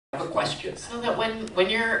have a question. So that when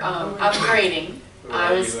you're upgrading, Where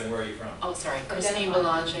are you and where are you from? Oh, sorry, Christine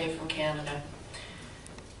Belanger from Canada.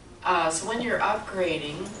 So when you're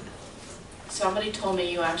upgrading, somebody told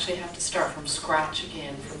me you actually have to start from scratch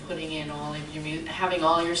again, from putting in all of your having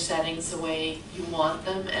all your settings the way you want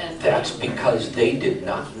them, and That's because they did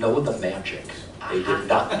not know the magic. They did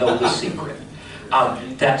not know the secret.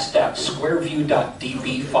 That's that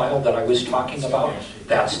SqView.db file that I was talking about.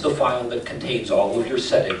 That's the file that contains all of your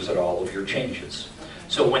settings and all of your changes.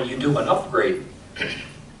 So when you do an upgrade,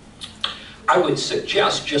 I would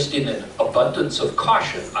suggest, just in an abundance of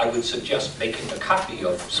caution, I would suggest making a copy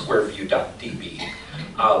of SqView.db.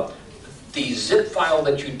 The zip file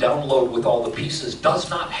that you download with all the pieces does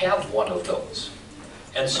not have one of those.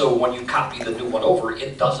 And so when you copy the new one over,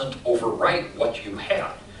 it doesn't overwrite what you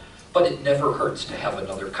had. But it never hurts to have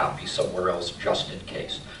another copy somewhere else just in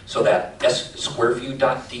case. So that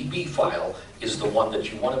SqView.db file is the one that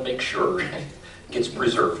you want to make sure gets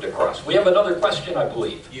preserved across. We have another question, I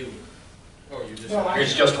believe. You. Oh, you just...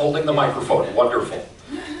 He's just holding the microphone. Wonderful.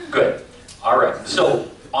 Good. All right. So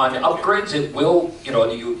on upgrades, it will,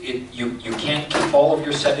 you can't keep all of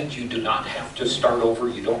your settings. You do not have to start over.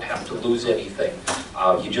 You don't have to lose anything.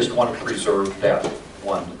 You just want to preserve that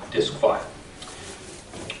one disk file.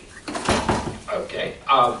 Okay.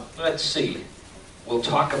 Let's see. We'll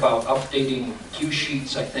talk about updating cue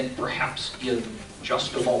sheets, I think, perhaps in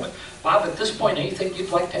just a moment. Bob, at this point, anything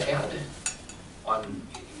you'd like to add on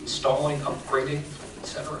installing, upgrading,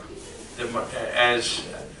 etc.? As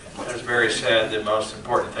Barry said, the most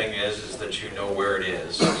important thing is that you know where it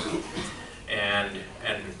is, and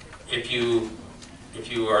if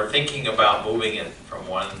you are thinking about moving it from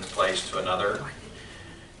one place to another,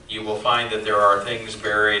 you will find that there are things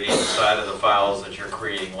buried inside of the files that you're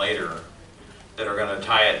creating later that are going to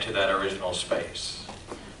tie it to that original space.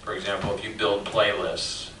 For example, if you build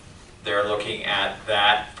playlists, they're looking at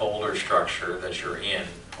that folder structure that you're in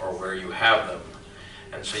or where you have them.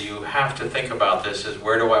 And so you have to think about this as,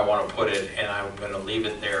 where do I want to put it, and I'm going to leave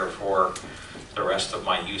it there for the rest of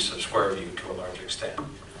my use of SqView to a large extent.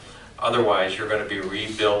 Otherwise, you're going to be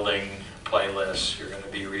rebuilding playlists, you're going to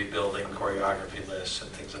be rebuilding choreography lists and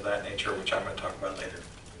things of that nature, which I'm going to talk about later.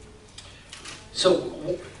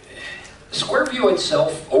 So SqView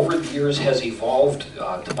itself, over the years, has evolved.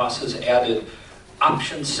 Tomas has added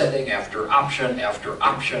option setting after option after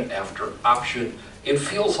option after option. It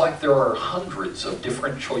feels like there are hundreds of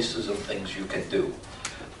different choices of things you can do.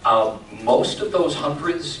 Most of those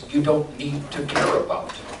hundreds you don't need to care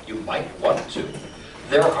about. You might want to.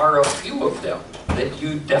 There are a few of them that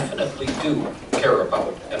you definitely do care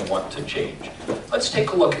about and want to change. Let's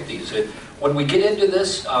take a look at these. When we get into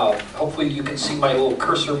this, hopefully you can see my little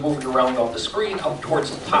cursor moving around on the screen. Up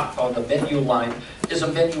towards the top on the menu line is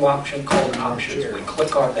a menu option called Options. We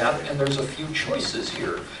click on that and there's a few choices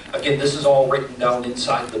here. Again, this is all written down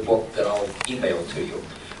inside the book that I'll email to you.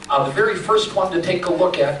 The very first one to take a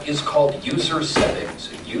look at is called User Settings.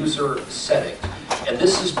 User Settings. And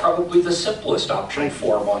this is probably the simplest option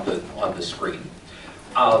form on the screen.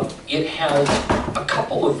 It has a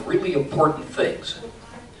couple of really important things.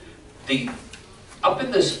 Up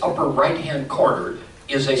in this upper right-hand corner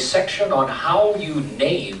is a section on how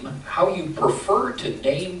you prefer to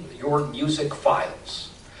name your music files.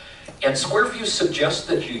 And SqView suggests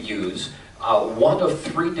that you use one of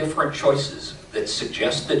three different choices that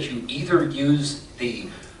suggest that you either use the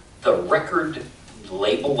record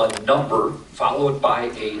label a number followed by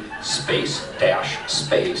a space dash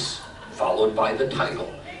space followed by the title.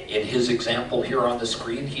 In his example here on the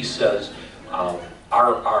screen, he says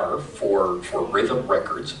RR for rhythm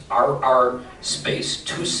records, RR space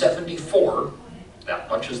 274, that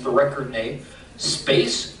much is the record name,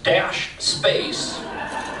 space dash space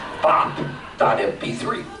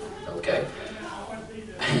bop.mp3, okay?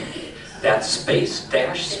 That space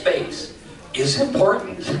dash space is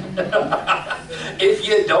important. If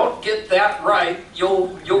you don't get that right,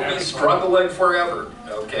 you'll be struggling forever,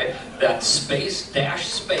 okay? That space dash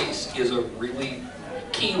space is a really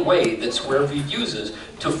key way that SqView uses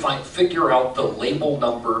to figure out the label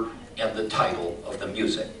number and the title of the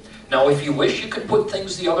music. Now, if you wish, you could put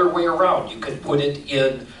things the other way around. You could put it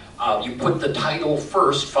in, you put the title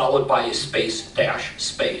first, followed by a space dash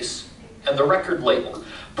space, and the record label.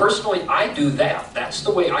 Personally, I do that. That's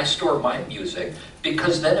the way I store my music,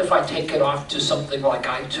 because then if I take it off to something like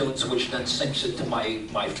iTunes, which then syncs it to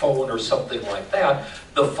my phone or something like that,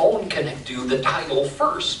 the phone can do the title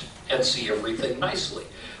first and see everything nicely.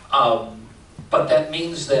 But that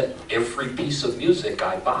means that every piece of music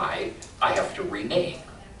I buy, I have to rename.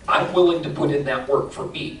 I'm willing to put in that work for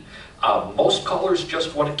me. Most callers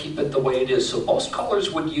just want to keep it the way it is, so most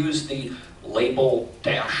callers would use the label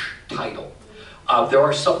dash title. There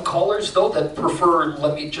are some callers, though, that prefer,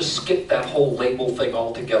 let me just skip that whole label thing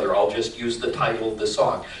altogether. I'll just use the title of the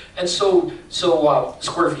song. And so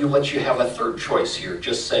SqView lets you have a third choice here.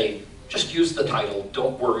 Just use the title.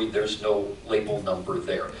 Don't worry, there's no label number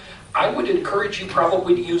there. I would encourage you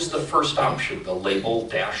probably to use the first option, the label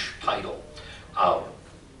dash title.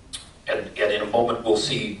 And in a moment, we'll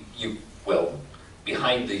see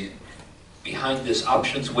behind this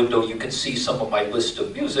options window, you can see some of my list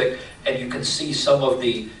of music, and you can see some of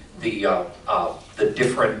the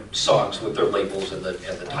different songs with their labels and the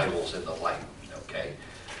titles and the like. Okay.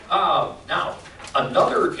 Now,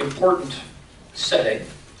 another important setting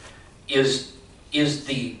is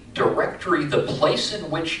the directory, the place in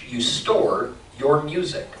which you store your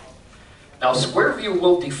music. Now, SqView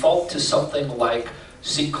will default to something like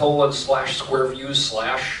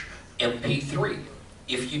C:/SqView/MP3.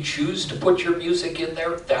 If you choose to put your music in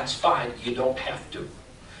there, that's fine. You don't have to.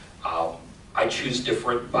 I choose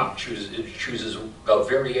different. Bob chooses a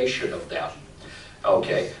variation of that.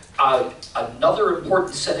 Okay. Another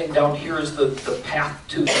important setting down here is the path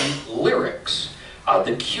to the lyrics,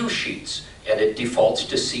 the cue sheets, and it defaults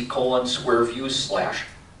to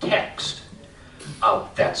C:/SqView/text.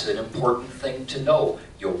 That's an important thing to know.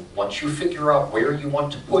 Once you figure out where you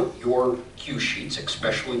want to put your cue sheets,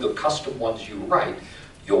 especially the custom ones you write,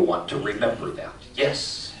 you'll want to remember that.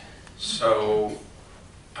 Yes? So,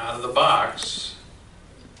 out of the box,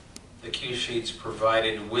 the cue sheets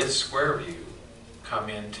provided with SqView come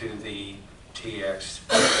into the text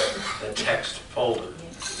folder.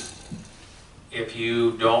 If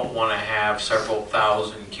you don't want to have several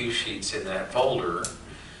thousand cue sheets in that folder,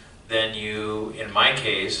 then in my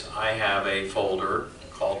case, I have a folder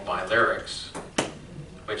called My Lyrics,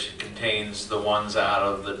 which contains the ones out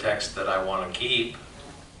of the text that I want to keep,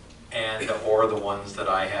 or the ones that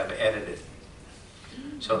I have edited,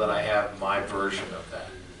 so that I have my version of that.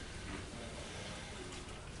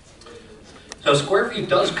 So SqView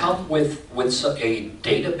does come with a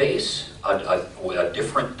database, a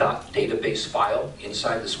different database file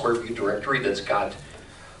inside the SqView directory that's got,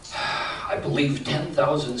 I believe,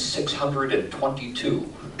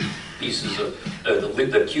 10,622 pieces of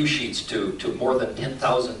the cue sheets to more than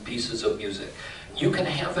 10,000 pieces of music. You can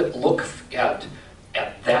have it look at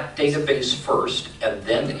that database first and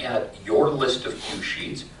then at your list of cue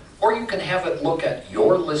sheets, or you can have it look at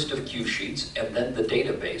your list of cue sheets and then the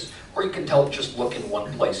database, or you can tell it just look in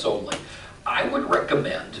one place only. I would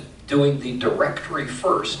recommend doing the directory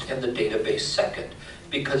first and the database second,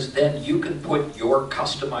 because then you can put your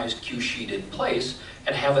customized cue sheet in place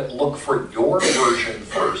and have it look for your version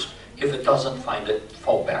first. If it doesn't find it,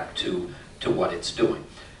 fall back to what it's doing.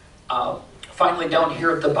 Finally, down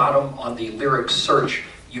here at the bottom on the lyrics search,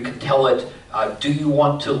 you can tell it, do you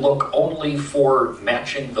want to look only for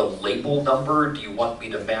matching the label number? Do you want me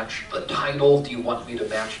to match the title? Do you want me to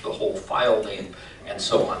match the whole file name? And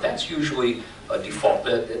so on. That's usually a default.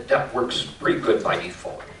 That works pretty good by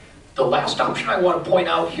default. The last option I want to point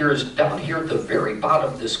out here is down here at the very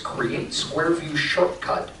bottom, this Create SqView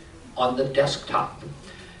shortcut on the desktop.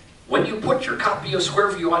 When you put your copy of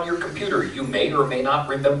SqView on your computer, you may or may not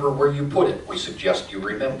remember where you put it. We suggest you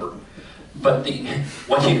remember. But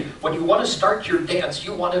when you want to start your dance,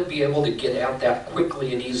 you want to be able to get at that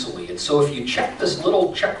quickly and easily. And so if you check this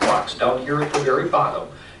little checkbox down here at the very bottom,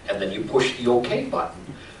 and then you push the OK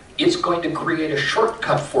button, it's going to create a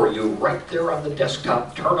shortcut for you right there on the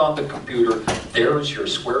desktop. Turn on the computer. There's your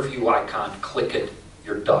SqView icon. Click it.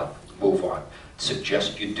 You're done. Move on.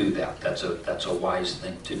 Suggest you do that. That's a wise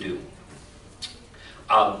thing to do.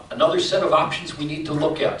 Another set of options we need to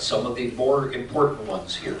look at, some of the more important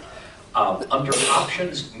ones here. Under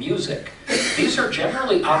Options, Music. These are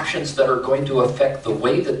generally options that are going to affect the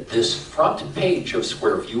way that this front page of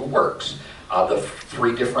SqView works. The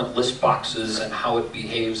 3 different list boxes and how it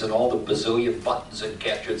behaves and all the bazillion buttons and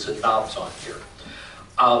gadgets and knobs on here.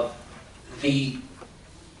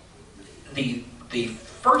 The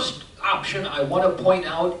first option I want to point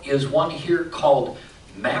out is one here called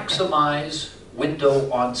Maximize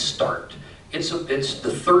Window on Start. It's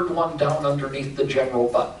the third one down underneath the general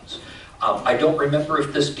buttons. I don't remember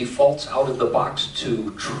if this defaults out of the box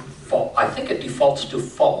to false. I think it defaults to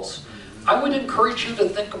false. I would encourage you to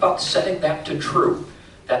think about setting that to true.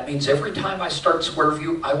 That means every time I start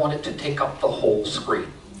SqView, I want it to take up the whole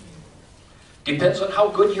screen. Depends on how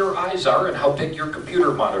good your eyes are and how big your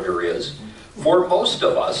computer monitor is. For most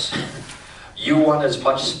of us, you want as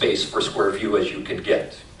much space for SqView as you can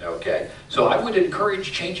get. Okay? So I would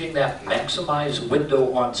encourage changing that Maximize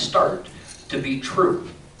Window on Start to be true.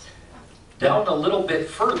 Down a little bit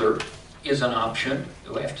further is an option.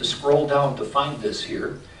 We have to scroll down to find this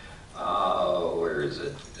here. Where is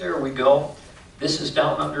it? There we go. This is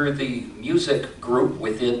down under the music group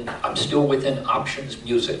within, I'm still within options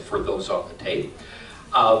music for those on the tape.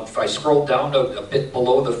 If I scroll down a bit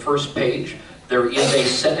below the first page, there is a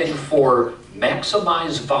setting for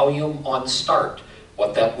maximize volume on start.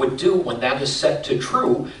 What that would do when that is set to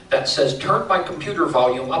true, that says turn my computer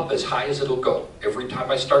volume up as high as it'll go. Every time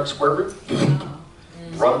I start SqView,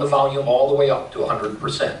 run the volume all the way up to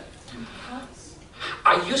 100%.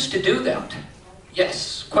 I used to do that.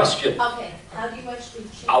 Yes, question. Okay, how do you actually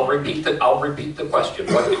change? I'll repeat the question.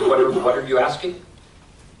 What are you asking?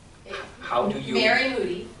 How do you? Mary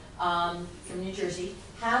Moody, from New Jersey.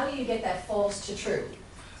 How do you get that false to true?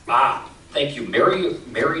 Thank you.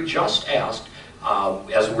 Mary just asked,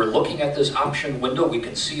 as we're looking at this option window, we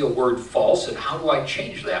can see a word false, and how do I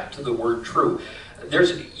change that to the word true?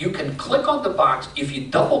 You can click on the box. If you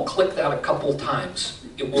double click that a couple times,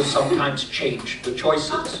 it will sometimes change the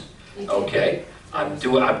choices. Okay? I'm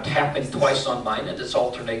tapping twice on mine, and it's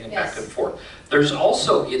alternating back and forth. There's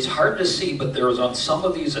also, it's hard to see, but there's on some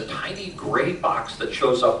of these a tiny gray box that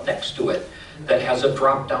shows up next to it that has a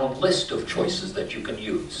drop-down list of choices that you can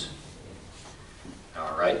use.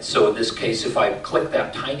 All right, so in this case, if I click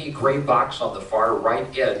that tiny gray box on the far right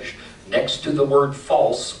edge next to the word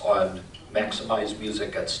false on maximize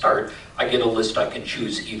music at start, I get a list I can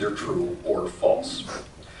choose either true or false.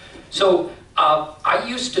 So I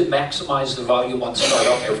used to maximize the volume on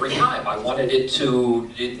startup every time. I wanted it to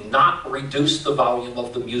not reduce the volume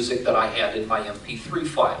of the music that I had in my MP3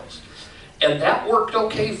 files. And that worked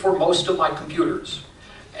okay for most of my computers.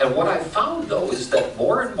 And what I found, though, is that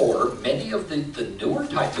more and more, many of the newer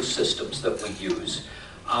type of systems that we use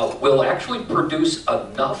will actually produce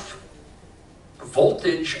enough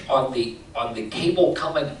voltage on the cable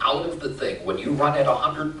coming out of the thing when you run at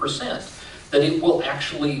 100%, that it will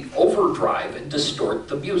actually overdrive and distort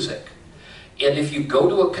the music. And if you go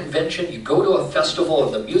to a convention, you go to a festival,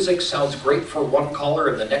 and the music sounds great for one caller,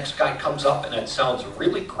 and the next guy comes up and it sounds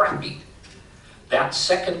really crappy, that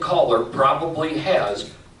second caller probably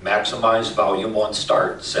has maximize volume on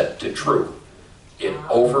start set to true. It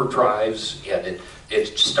overdrives, and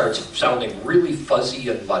it starts sounding really fuzzy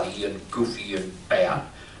and muddy and goofy and bad.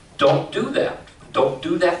 Don't do that. Don't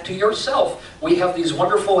do that to yourself. We have these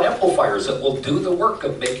wonderful amplifiers that will do the work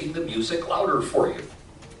of making the music louder for you.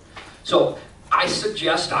 So I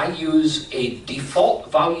suggest I use a default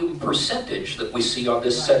volume percentage that we see on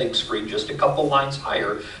this setting screen, just a couple lines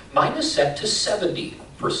higher. Mine is set to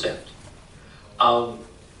 70%.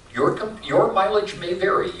 Your mileage may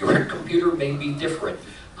vary. Your computer may be different.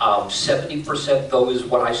 70% though is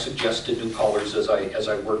what I suggest to new callers as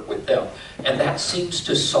I work with them. And that seems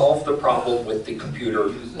to solve the problem with the computer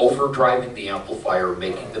overdriving the amplifier,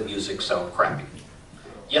 making the music sound crappy.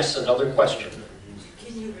 Yes, another question.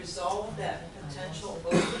 Can you resolve that potential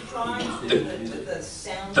overdrive with the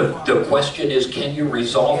sound card? The question is, can you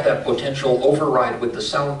resolve that potential override with the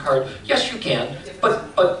sound card? Yes, you can, but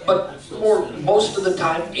most of the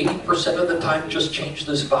time, 80% of the time, just change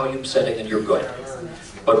this volume setting and you're good.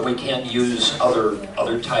 But we can use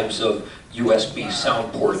other types of USB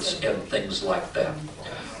sound ports and things like that.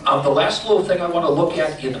 The last little thing I want to look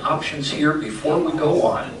at in options here before we go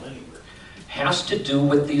on has to do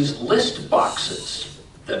with these list boxes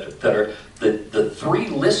that are the three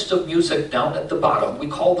lists of music down at the bottom. We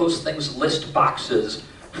call those things list boxes.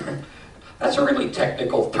 That's a really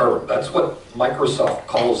technical term. That's what Microsoft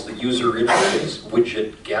calls the user interface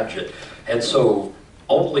widget gadget. And so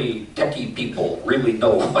only techie people really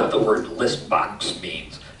know what the word list box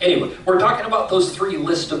means. Anyway, we're talking about those three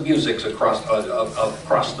lists of musics across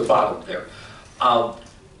the bottom there.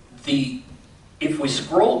 If we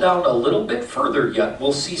scroll down a little bit further yet,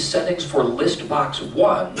 we'll see settings for list box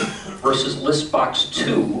 1 versus list box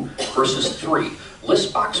 2 versus 3.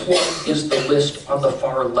 List box 1 is the list on the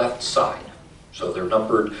far left side. So they're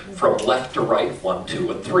numbered from left to right, 1,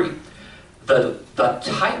 2, and 3. The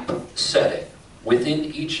type setting within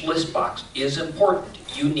each list box is important.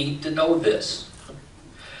 You need to know this.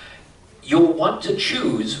 You'll want to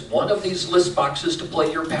choose one of these list boxes to play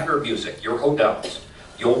your pattern music, your hoedowns.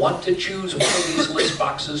 You'll want to choose one of these list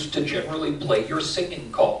boxes to generally play your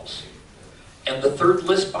singing calls. And the third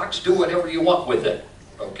list box, do whatever you want with it,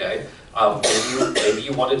 okay? Maybe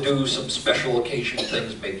you want to do some special occasion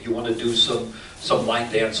things, maybe you want to do some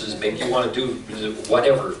line dances, maybe you want to do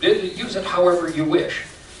whatever. Use it however you wish.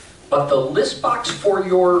 But the list box for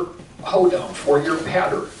your hoedown, for your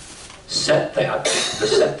pattern, set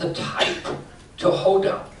the type to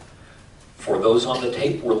hoedown. For those on the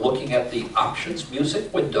tape, we're looking at the Options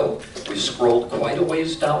Music window. We scrolled quite a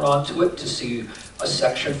ways down onto it to see a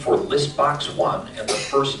section for List Box 1, and the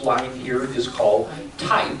first line here is called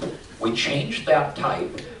Type. We changed that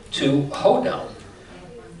type to hoedown.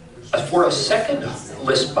 For a second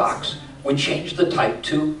list box, we changed the type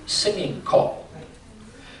to singing call.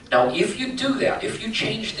 Now, if you do that, if you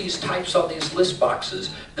change these types on these list boxes,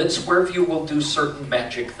 then SqView will do certain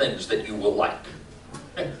magic things that you will like.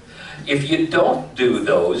 If you don't do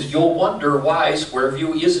those, you'll wonder why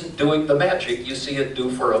SqView isn't doing the magic you see it do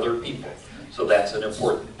for other people. So that's an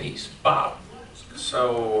important piece. Bob?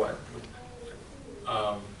 So,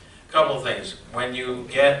 a couple of things. When you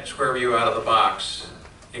get SqView out of the box,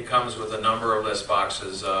 it comes with a number of list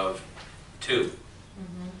boxes of 2.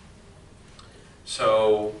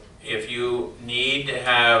 So if you need to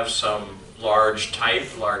have some large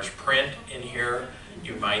type, large print in here,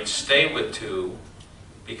 you might stay with 2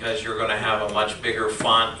 because you're going to have a much bigger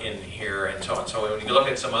font in here and so on. So when you look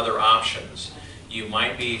at some other options, you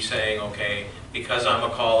might be saying, okay, because I'm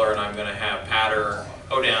a caller and I'm going to have patter,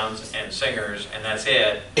 hoedowns, and singers, and that's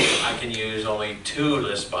it, I can use only 2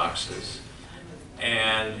 list boxes,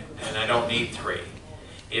 and I don't need 3.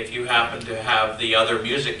 If you happen to have the other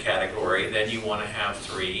music category, then you want to have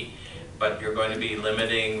 3, but you're going to be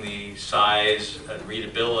limiting the size and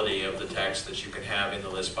readability of the text that you can have in the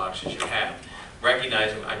list boxes you have.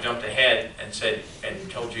 Recognizing, I jumped ahead and said, and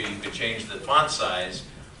told you you could change the font size,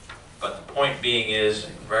 but the point being is,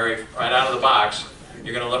 right out of the box,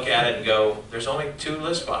 you're going to look at it and go, there's only 2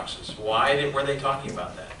 list boxes. Why were they talking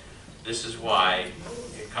about that? This is why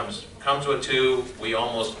it comes with 2. We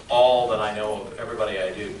almost all that I know of, everybody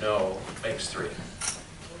I do know, makes 3.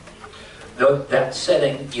 That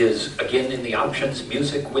setting is, again, in the Options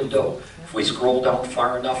Music window. If we scroll down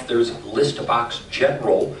far enough, there's List Box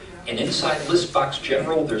General. And inside List Box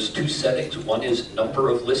General, there's 2 settings. One is number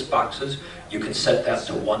of list boxes. You can set that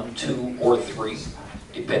to 1, 2, or 3,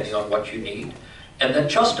 depending on what you need. And then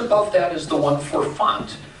just above that is the one for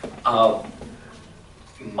font.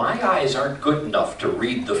 My eyes aren't good enough to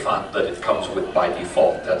read the font that it comes with by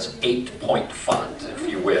default. That's 8-point font, if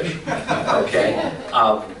you wish. Okay.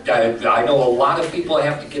 I know a lot of people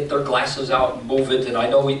have to get their glasses out and move it, and I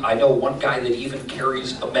know one guy that even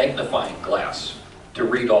carries a magnifying glass to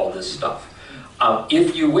read all this stuff.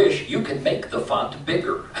 If you wish, you can make the font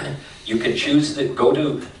bigger. You can choose that. Go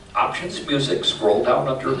to Options Music, scroll down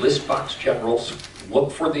under List Box General,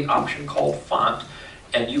 look for the option called Font,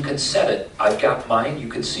 and you can set it. I've got mine, you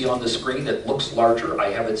can see on the screen, it looks larger.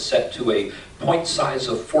 I have it set to a point size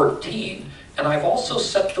of 14, and I've also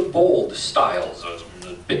set the bold styles, those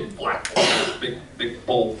big black, big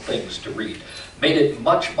bold things to read. Made it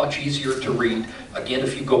much, much easier to read. Again,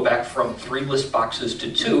 if you go back from 3 list boxes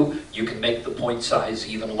to 2, you can make the point size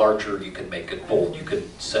even larger, you can make it bold, you can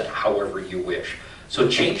set however you wish. So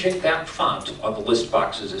changing that font on the list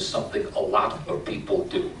boxes is something a lot of people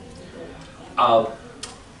do.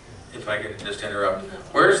 If I could just interrupt,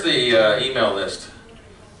 where's the email list?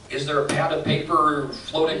 Is there a pad of paper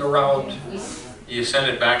floating around You send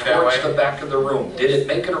it back that towards way? the back of the room? Did it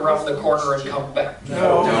make it around the corner and come back?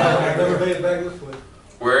 No, I never made it back this way.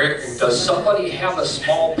 Where? Does somebody have a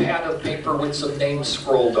small pad of paper with some names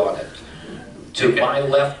scrolled on it? To my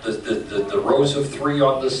left, the rows of 3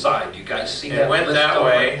 on the side. You guys see that? It went list that over?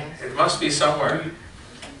 way. It must be somewhere.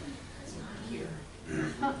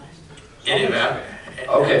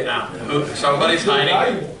 Okay. Now, somebody's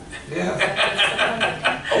hiding.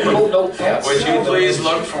 A little notepad. Would you please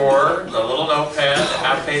look for the little notepad, the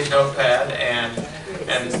half-page notepad,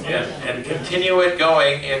 and continue it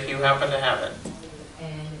going if you happen to have it.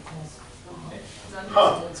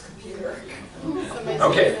 Huh.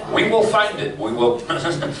 Okay, we will find it. We will.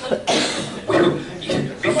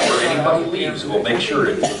 Before anybody leaves, we'll make sure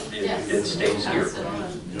it stays here.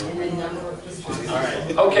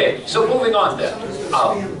 Okay, so moving on then.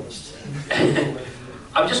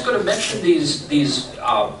 I'm just going to mention these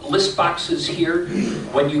list boxes here.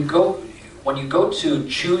 When you go to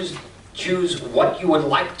choose what you would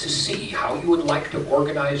like to see, how you would like to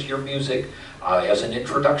organize your music, as an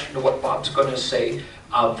introduction to what Bob's going to say,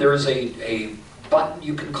 there's a button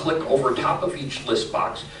you can click over top of each list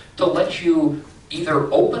box to let you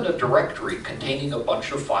either open a directory containing a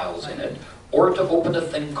bunch of files in it, or to open a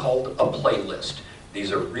thing called a playlist.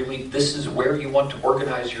 This is where you want to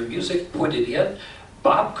organize your music, put it in.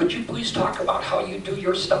 Bob, could you please talk about how you do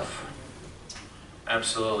your stuff?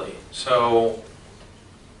 Absolutely. So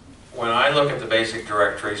when I look at the basic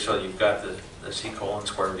directory, so you've got the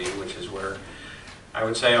C:SqView, which is where I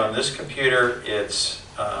would say on this computer it's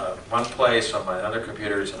one place, on my other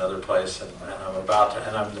computer it's another place, and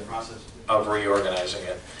I'm in the process of reorganizing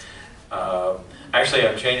it. Actually,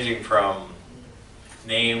 I'm changing from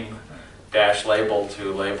name-label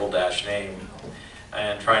to label-name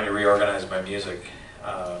and trying to reorganize my music.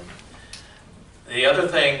 The other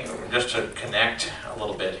thing, just to connect a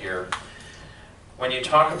little bit here, when you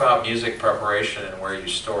talk about music preparation and where you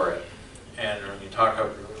store it, and when you talk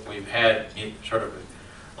of, we've had sort of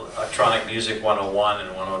electronic music 101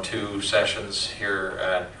 and 102 sessions here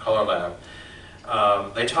at CALLERLAB,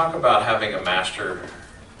 they talk about having a master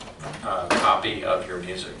copy of your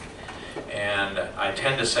music. And I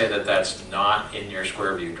tend to say that that's not in your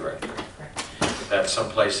SqView directory. That's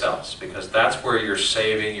someplace else, because that's where you're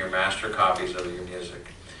saving your master copies of your music.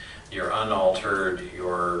 Your unaltered,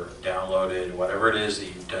 your downloaded, whatever it is that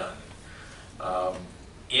you've done.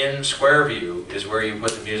 In SqView is where you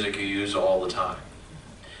put the music you use all the time.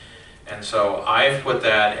 And so I've put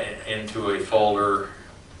that into a folder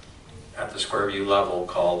at the SqView level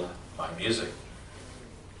called My Music.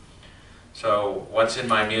 So what's in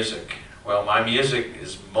My Music? Well, My Music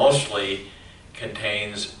is mostly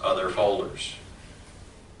contains other folders.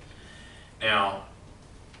 Now,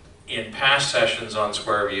 in past sessions on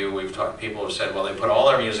SqView, we've talked. People have said, well, they put all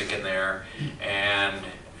their music in there, and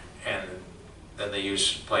then they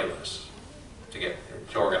use playlists to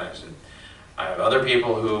organize it. I have other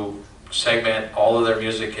people who segment all of their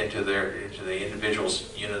music into the individual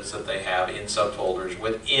units that they have in subfolders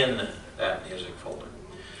within that music folder.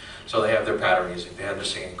 So they have their pattern music, they have their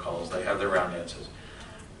singing calls, they have their round dances.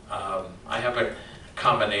 I have a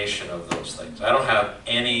combination of those things. I don't have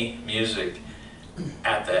any music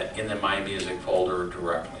in the My Music folder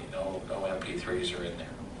directly. No MP3s are in there.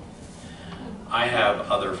 I have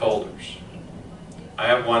other folders. I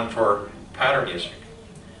have one for pattern music.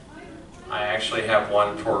 I actually have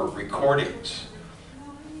one for recordings.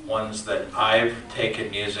 Ones that I've taken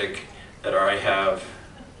music that I have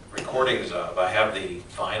recordings of. I have the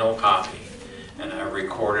vinyl copy and I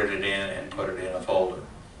recorded it in and put it in a folder.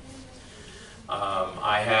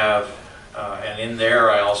 I have, and in there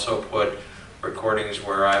I also put recordings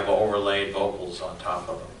where I've overlaid vocals on top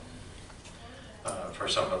of them for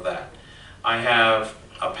some of that. I have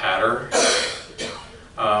a pattern.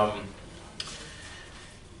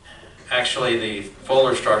 Actually, the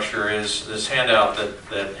folder structure is this handout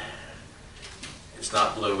that it's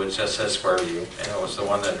not blue, it just says SqView, and it was the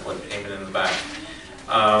one that came in the back.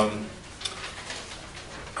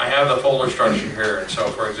 I have the folder structure here, and so,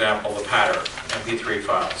 for example, the pattern, MP3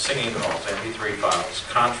 files, singing calls, MP3 files,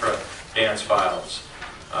 contra dance files,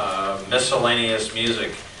 miscellaneous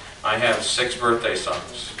music. I have 6 birthday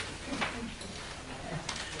songs.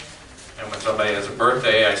 And when somebody has a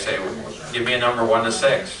birthday, I say, well, give me a number 1 to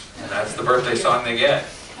 6. And that's the birthday song they get.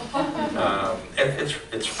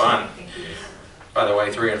 It's fun. By the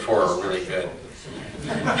way, 3 and 4 are really good.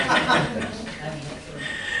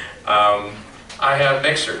 I have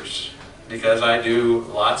mixers because I do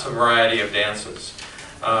lots of variety of dances.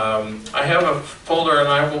 I have a folder and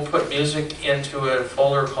I will put music into a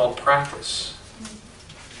folder called Practice.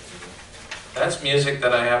 That's music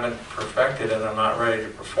that I haven't perfected and I'm not ready to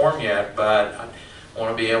perform yet, but I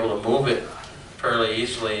want to be able to move it fairly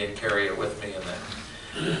easily and carry it with me in there.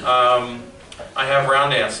 I have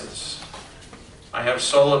round dances. I have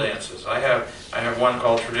solo dances. I have one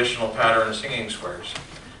called Traditional Pattern Singing Squares.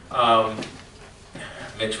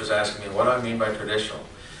 Mitch was asking me, what do I mean by traditional?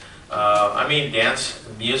 I mean dance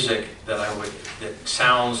music that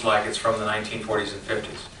sounds like it's from the 1940s and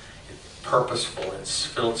 50s. It's purposeful, it's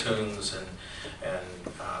fill tunes and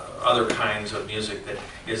other kinds of music that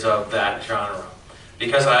is of that genre.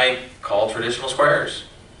 Because I call traditional squares.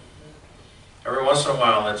 Every once in a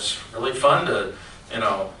while it's really fun to,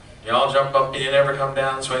 y'all jump up and you never come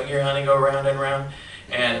down, swing your honey, go round and round.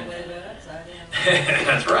 And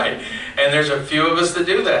that's right. And there's a few of us that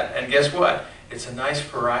do that. And guess what? It's a nice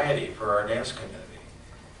variety for our dance community.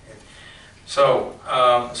 So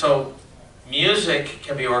music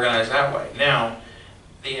can be organized that way. Now,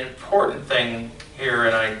 the important thing here,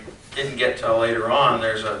 and I didn't get till later on,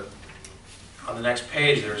 on the next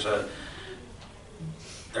page, there's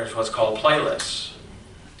what's called playlists.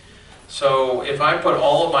 So if I put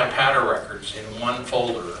all of my pattern records in one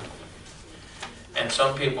folder, and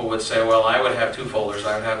some people would say, well, I would have 2 folders.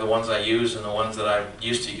 I would have the ones I use and the ones that I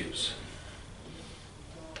used to use.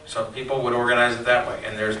 Some people would organize it that way,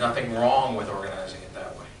 and there's nothing wrong with organizing it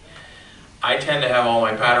that way. I tend to have all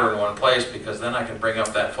my pattern in one place because then I can bring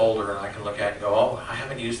up that folder and I can look at it and go, oh, I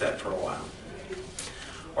haven't used that for a while.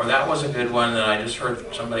 Or that was a good one that I just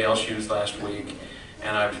heard somebody else use last week,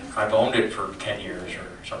 and I've owned it for 10 years or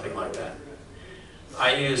something like that.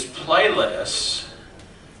 I use playlists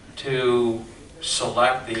to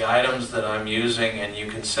select the items that I'm using, and you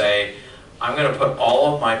can say, I'm going to put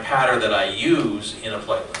all of my patter that I use in a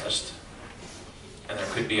playlist, and there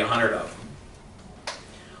could be 100 of them.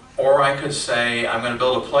 Or I could say, I'm going to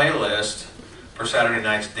build a playlist for Saturday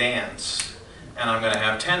night's dance, and I'm going to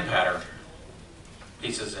have 10 pattern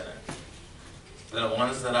pieces in it. The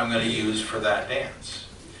ones that I'm going to use for that dance.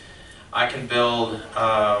 I can build,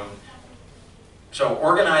 so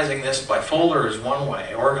organizing this by folder is one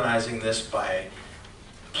way, organizing this by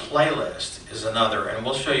playlist is another, and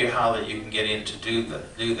we'll show you how that you can get in to do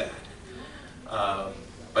that.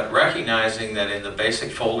 But recognizing that in the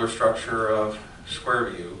basic folder structure of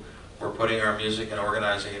SqView, we're putting our music and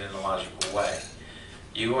organizing it in a logical way.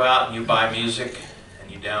 You go out and you buy music and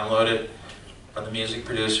you download it from the music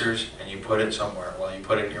producers and you put it somewhere. Well, you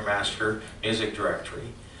put it in your master music directory.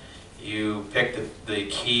 You pick the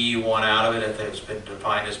key you want out of it if it's been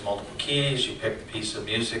defined as multiple keys. You pick the piece of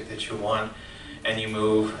music that you want, and you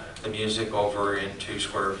move the music over into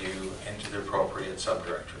SqView into the appropriate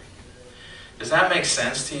subdirectory. Does that make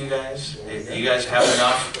sense to you guys? Do you guys have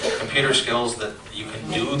enough computer skills that you can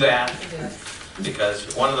do that?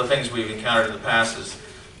 Because one of the things we've encountered in the past is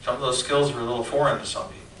some of those skills are a little foreign to some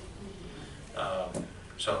people.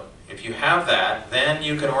 So if you have that, then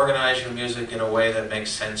you can organize your music in a way that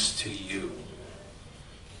makes sense to you.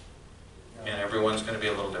 And everyone's going to be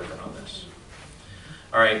a little different on this.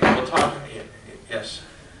 All right, we'll talk. Yes?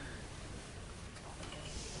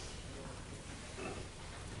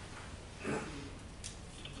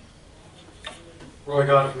 Roy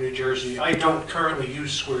Goddard from New Jersey. I don't currently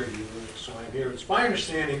use SqView, so I'm here. It's my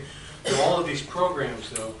understanding that all of these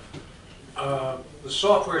programs, though, the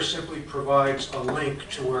software simply provides a link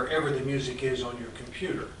to wherever the music is on your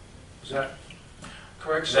computer. Is that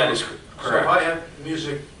correct? That is correct. So if I have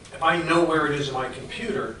music, if I know where it is in my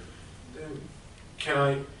computer, then can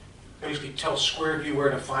I basically tell SqView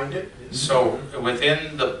where to find it? So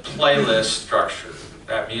within the playlist structure,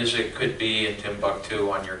 that music could be in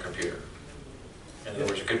Timbuktu on your computer. In other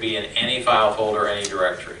words, it could be in any file folder, any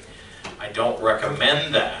directory. I don't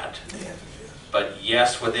recommend that, but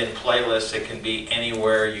yes, within playlists, it can be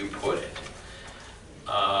anywhere you put it.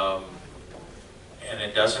 And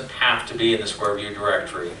it doesn't have to be in the SqView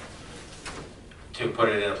directory to put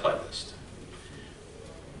it in a playlist.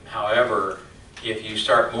 However, if you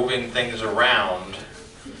start moving things around,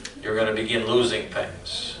 you're going to begin losing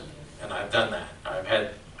things. And I've done that. I've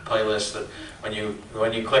had playlists that when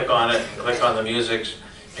you click on it and click on the music,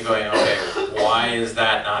 you're going, okay, why is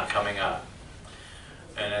that not coming up?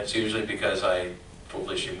 And it's usually because I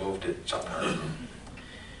foolishly moved it somewhere,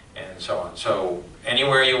 and so on. So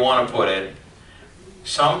anywhere you want to put it.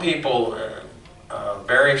 Some people,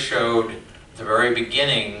 Barry showed at the very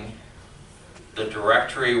beginning the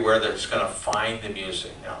directory where it's going to find the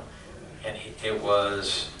music now, and it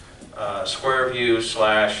was SqView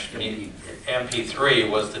 / MP3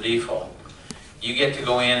 was the default. You get to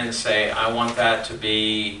go in and say, I want that to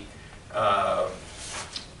be,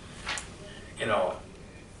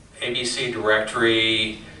 ABC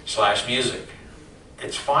directory / music.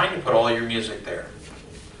 It's fine to put all your music there.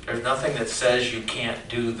 There's nothing that says you can't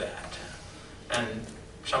do that. And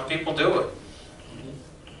some people do it.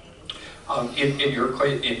 In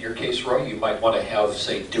your case, Roy, you might want to have,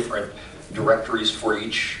 say, different directories for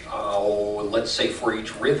each, let's say for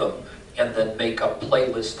each rhythm, and then make up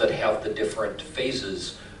playlists that have the different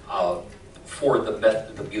phases for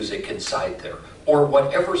the music inside there. Or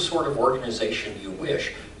whatever sort of organization you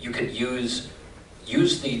wish. You can use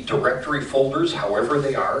the directory folders however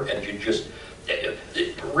they are, and you just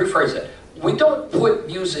rephrase it. We don't put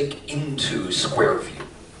music into SqView.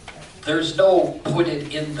 There's no put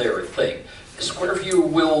it in there thing. SqView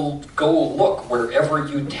will go look wherever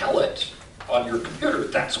you tell it on your computer.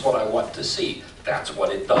 That's what I want to see. That's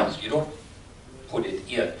what it does. You don't put it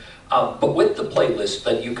in. But with the playlist,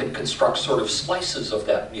 then you can construct sort of slices of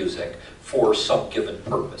that music for some given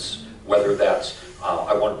purpose. Whether that's,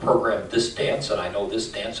 I want to program this dance, and I know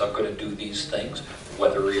this dance, I'm going to do these things.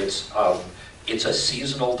 Whether it's a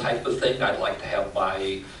seasonal type of thing, I'd like to have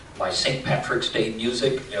my St. Patrick's Day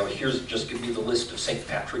music. Just give me the list of St.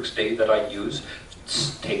 Patrick's Day that I use.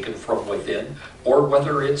 It's taken from within. Or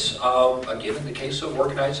whether it's, again, in the case of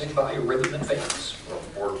organizing by rhythm and phase,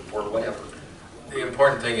 or whatever. The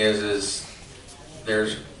important thing is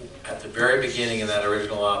there's, at the very beginning in that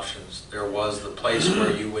original options, there was the place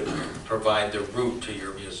where you would provide the root to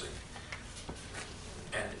your music.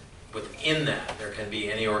 And within that, there can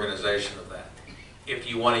be any organization of that. If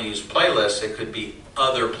you want to use playlists, it could be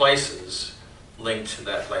other places linked to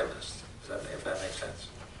that playlist. If that makes sense.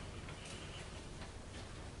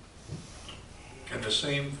 And the the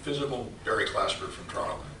same physical, Barry Clasper from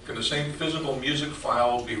Toronto, can the same physical music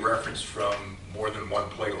file be referenced from more than one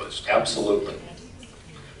playlist? Absolutely.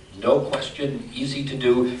 No question, easy to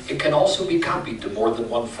do. It can also be copied to more than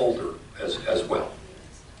one folder as well.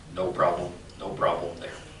 No problem there.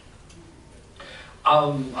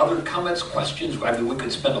 Other comments, questions? I mean, we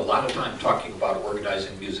could spend a lot of time talking about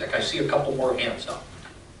organizing music. I see a couple more hands up.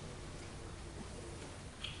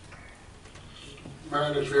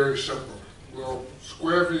 Mine is very simple. Will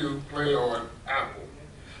SqView play on Apple?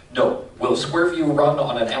 No. Will SqView run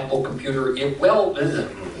on an Apple computer? It will.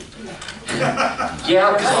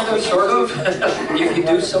 Yeah, kind of, sort of. If you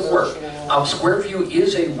do some work. SqView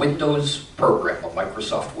is a Windows program, a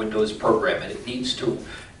Microsoft Windows program, and it needs to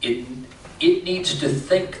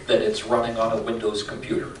think that it's running on a Windows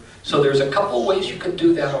computer. So there's a couple ways you can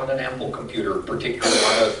do that on an Apple computer, particularly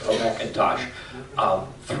on a Macintosh.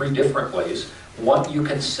 3 different ways. One, you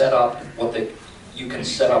can set up what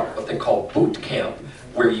they call boot camp,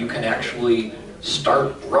 where you can actually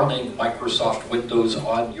start running Microsoft Windows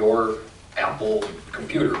on your Apple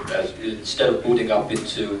computer instead of booting up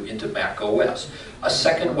into Mac OS. A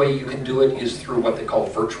second way you can do it is through what they call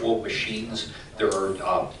virtual machines. There are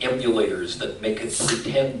emulators that make it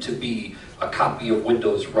pretend to be a copy of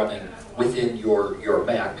Windows running within your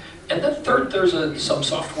Mac. And then third, there's some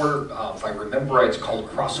software, if I remember right, it's called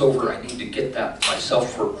Crossover. I need to get that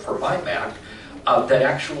myself for my Mac, that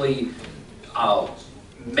actually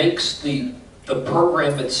makes the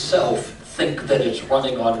program itself think that it's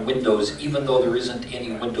running on Windows, even though there isn't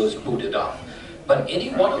any Windows booted up. But any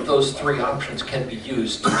one of those 3 options can be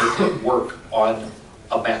used to make it work on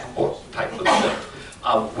a MacBook type of thing.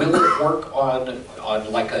 Will it work on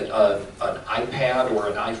like an iPad or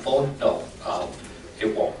an iPhone? No,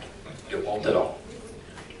 it won't. It won't at all.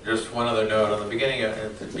 Just one other note, at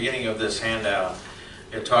the beginning of this handout,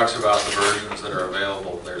 it talks about the versions that are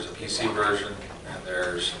available. There's a PC version, and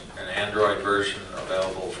there's an Android version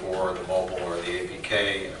available for the mobile or the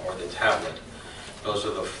APK or the tablet. Those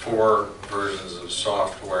are the 4 versions of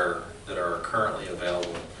software that are currently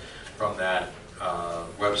available from that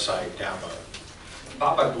website download.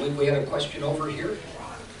 Bob, I believe we had a question over here.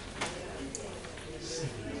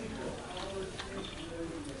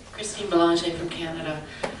 Christine Belanger from Canada.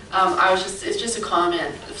 It's just a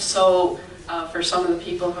comment. So for some of the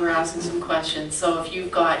people who are asking some questions, so if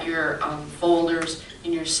you've got your folders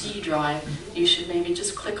in your C drive, you should maybe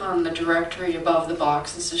just click on the directory above the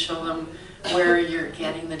boxes to show them where you're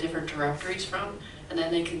getting the different directories from, and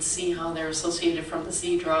then they can see how they're associated from the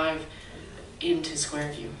C drive into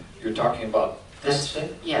SqView. You're talking about this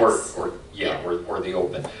thing? Yes. Or the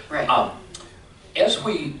open. Right. As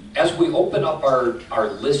we open up our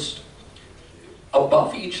list,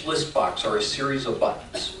 above each list box are a series of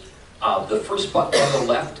buttons. The first button on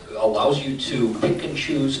the left allows you to pick and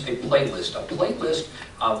choose a playlist. A playlist,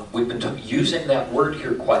 we've been using that word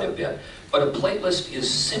here quite a bit, but a playlist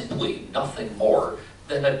is simply nothing more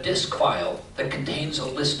than a disk file that contains a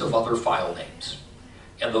list of other file names.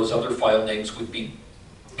 And those other file names would be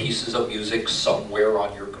pieces of music somewhere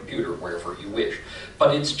on your computer, wherever you wish.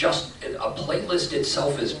 But it's just, a playlist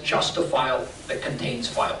itself is just a file that contains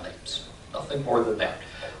file names. Nothing more than that.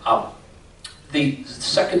 The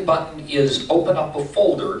second button is open up a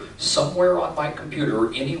folder somewhere on my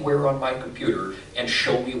computer, anywhere on my computer, and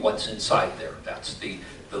show me what's inside there. That's the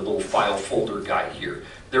little file folder guy here.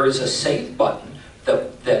 There is a save button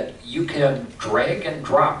that you can drag and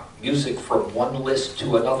drop music from one list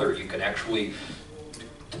to another. You can actually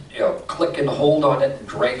click and hold on it and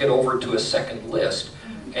drag it over to a second list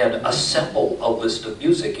and assemble a list of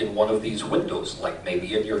music in one of these windows, like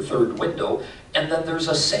maybe in your third window. And then there's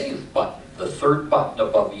a save button. The third button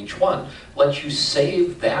above each one lets you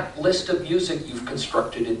save that list of music you've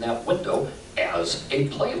constructed in that window as a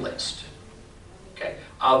playlist. Okay.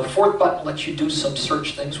 The fourth button lets you do some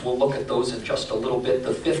search things. We'll look at those in just a little bit.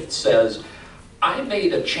 The fifth says, I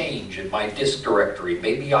made a change in my disk directory.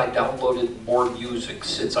 Maybe I downloaded more music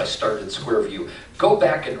since I started SqView. Go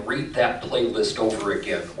back and read that playlist over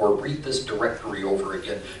again, or read this directory over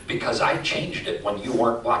again, because I changed it when you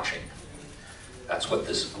weren't watching. That's what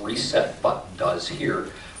this reset button does here.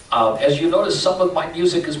 As you notice, some of my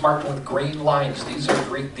music is marked with green lines. These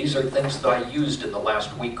are things that I used in the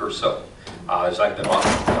last week or so, as I've been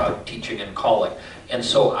off teaching and calling. And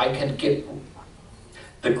so I can get,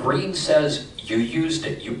 the green says you used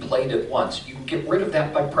it, you played it once. You can get rid of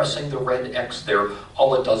that by pressing the red X there.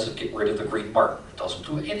 All it does is get rid of the green mark. It doesn't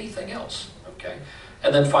do anything else, okay?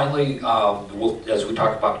 And then finally, as we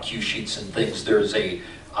talk about cue sheets and things, there's a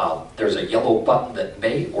yellow button that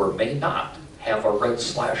may or may not have a red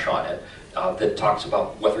slash on it that talks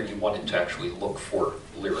about whether you wanted to actually look for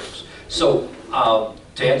lyrics. So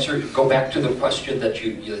to answer, go back to the question that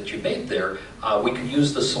you made there, we can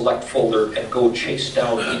use the select folder and go chase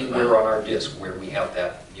down anywhere on our disk where we have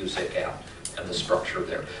that music at and the structure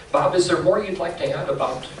there. Bob, is there more you'd like to add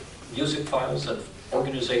about music files and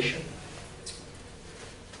organization?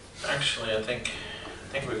 Actually, I think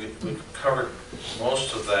we've covered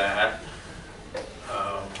most of that.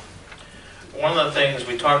 One of the things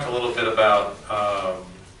we talked a little bit about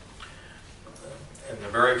in the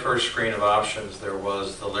very first screen of options, there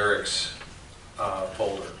was the lyrics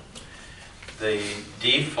folder. The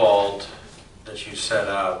default that you set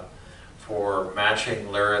up for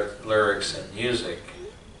matching lyrics and music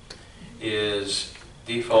is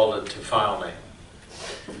defaulted to file name.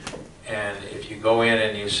 And if you go in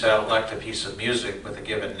and you select a piece of music with a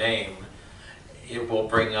given name, it will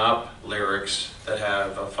bring up lyrics that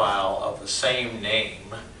have a file of the same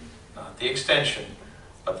name, not the extension,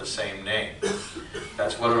 but the same name.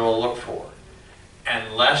 That's what it will look for.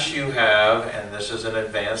 Unless you have, and this is an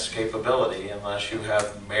advanced capability, unless you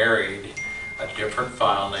have married a different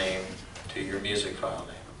file name to your music file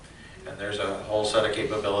name. And there's a whole set of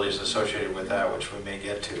capabilities associated with that, which we may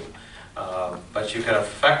get to. But you can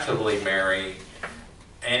effectively marry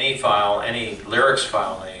any file, any lyrics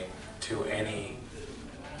file name to any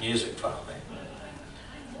music file name.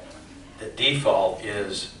 The default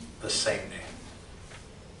is the same name.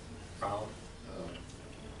 Ronald?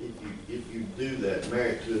 If you do that,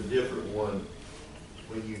 marry it to a different one,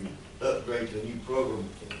 when you upgrade to a new program,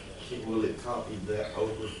 will it copy that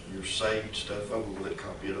over, your saved stuff over, will it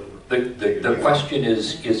copy it over? The question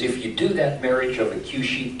is if you do that marriage of a cue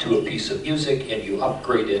sheet to a piece of music and you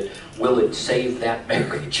upgrade it, will it save that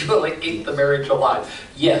marriage? Will it keep the marriage alive?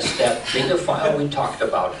 Yes, that data file we talked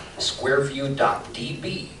about,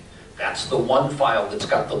 SqView.db, that's the one file that's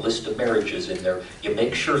got the list of marriages in there. You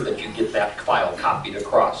make sure that you get that file copied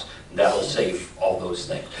across. That'll save all those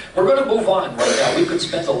things. We're going to move on right now. We could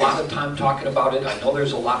spend a lot of time talking about it. I know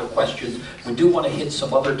there's a lot of questions. We do want to hit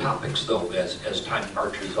some other topics, though, as time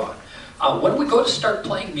marches on. When we go to start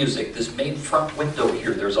playing music, this main front window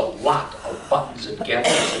here, there's a lot of buttons and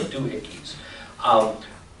gadgets and doohickeys.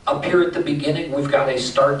 Up here at the beginning, we've got a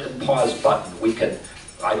start and pause button. We can,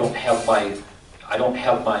 I don't have my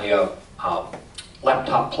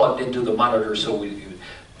laptop plugged into the monitor, so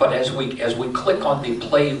but as we click on the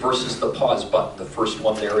play versus the pause button, the first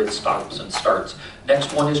one there, it stops and starts.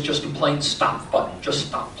 Next one is just a plain stop button. Just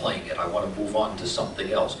stop playing it. I want to move on to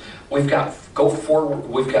something else. We've got go forward.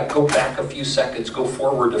 We've got go back a few seconds. Go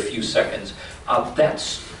forward a few seconds.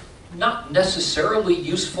 That's not necessarily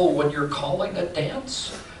useful when you're calling a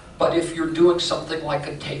dance, but if you're doing something like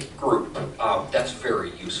a tape group, that's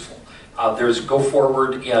very useful. There's go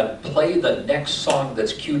forward and play the next song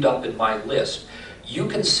that's queued up in my list. You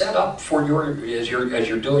can set up for as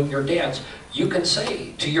you're doing your dance, you can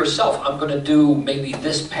say to yourself, I'm going to do maybe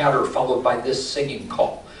this patter followed by this singing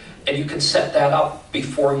call. And you can set that up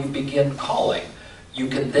before you begin calling. You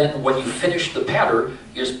can then, when you finish the patter,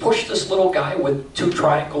 is push this little guy with 2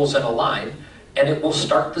 triangles and a line, and it will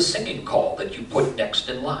start the singing call that you put next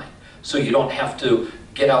in line. So you don't have to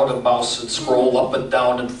get out a mouse and scroll up and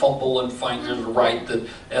down and fumble and find the right,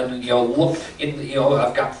 and look in,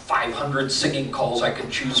 I've got 500 singing calls I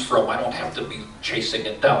can choose from. I don't have to be chasing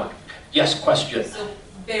it down. Yes, question? So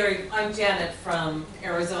Barry, I'm Janet from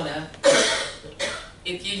Arizona.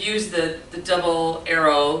 If you use the double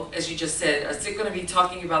arrow, as you just said, is it going to be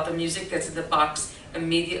talking about the music that's in the box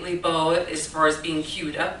immediately below it as far as being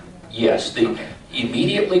queued up? Yes,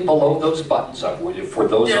 immediately below those buttons, for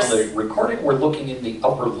those on the recording, we're looking in the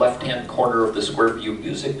upper left-hand corner of the SqView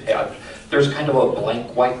music pad. There's kind of a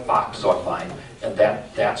blank white box on mine, and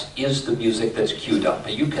that is the music that's queued up.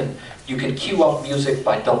 You can queue up music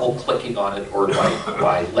by double-clicking on it or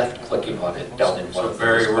by left-clicking on it down in one of those. So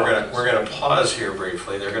Barry, we're gonna pause here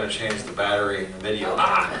briefly. They're gonna change the battery in the video.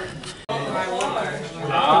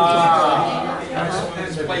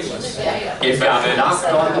 It got knocked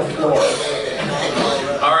on the floor.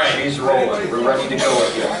 All right. She's rolling. We're ready to go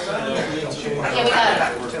again. Yeah, we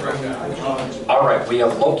got it. All right, we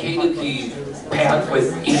have located the pad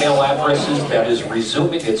with email addresses that is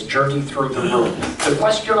resuming its journey through the room. The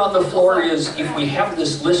question on the floor is, if we have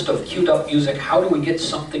this list of queued up music, how do we get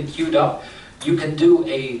something queued up? You can do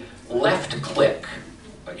a left click.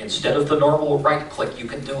 Instead of the normal right click, you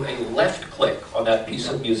can do a left click on that piece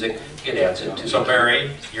of music. It adds it to So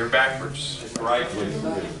Barry, you're backwards. Right.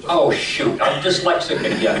 Oh shoot, I'm dyslexic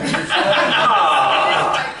again.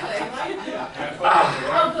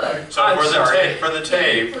 So for the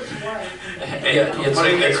tape, it's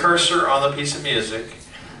putting the cursor on the piece of music,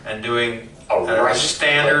 and doing A a right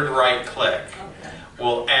standard right click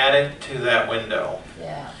will add it to that window.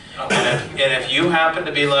 Yeah. And if you happen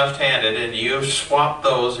to be left-handed and you've swapped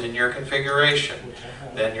those in your configuration,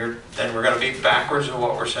 then we're going to be backwards of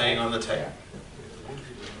what we're saying on the tape.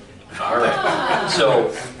 All right.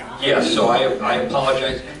 So, yes, so I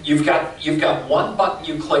apologize. You've got one button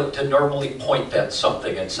you click to normally point at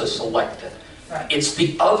something and to select it. Right. It's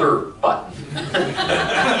the other button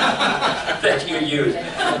that you use.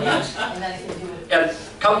 And then it can do it. And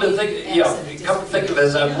come to think of it,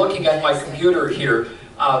 as I'm looking at my computer here,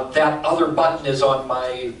 that other button is on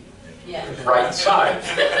my Yeah. right side.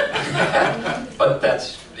 But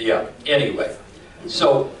that's, yeah, anyway.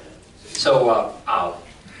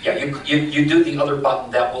 Yeah, you do the other button,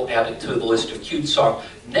 that will add it to the list of queued songs.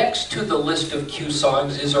 Next to the list of queued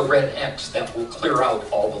songs is a red X that will clear out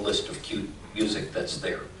all the list of queued music that's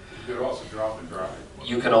there. You could also drop and drag.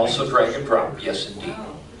 You can also drag and drop, yes indeed.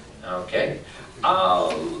 Okay.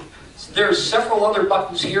 There's several other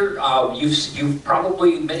buttons here. You've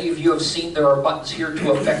probably, many of you have seen there are buttons here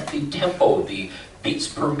to affect the tempo, the beats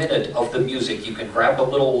per minute of the music. You can grab a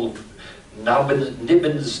little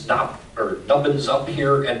nubbins up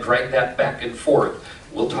here and drag that back and forth.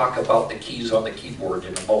 We'll talk about the keys on the keyboard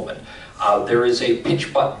in a moment. There is a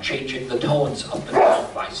pitch button changing the tones up and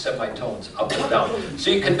down by semitones up and down. So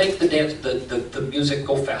you can make the dance, the music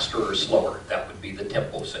go faster or slower. That would be the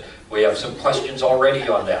tempo. So we have some questions already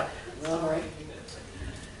on that. All right.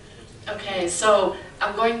 Okay, so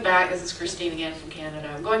I'm going back, this is Christine again from Canada.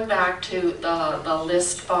 I'm going back to the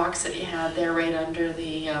list box that you had there right under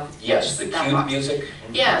the... Yes, the that queued box. music.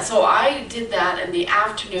 Yeah, so I did that in the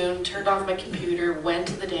afternoon, turned off my computer, went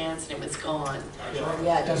to the dance, and it was gone.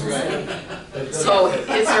 Yeah, it doesn't say. So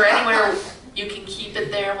is there anywhere you can keep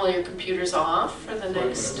it there while your computer's off for the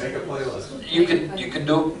next... Make a playlist. You can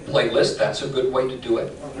do a playlist. That's a good way to do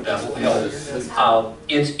it. That will help.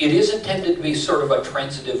 It is intended to be sort of a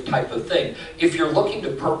transitive type of thing. If you're looking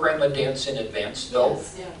to program a dance in advance, though,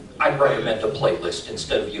 Yeah. I'd recommend a playlist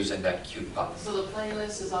instead of using that queued button. So the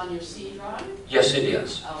playlist is on your C drive? Yes, it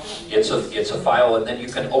is. Oh. It's a file, and then you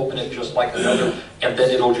can open it just like another, and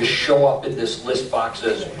then it'll just show up in this list box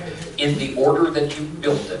as in the order that you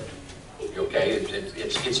built it. Okay,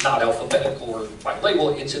 it's not alphabetical or by label,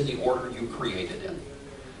 it's in the order you created it.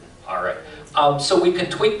 All right, so we can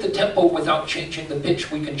tweak the tempo without changing the pitch.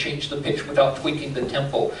 We can change the pitch without tweaking the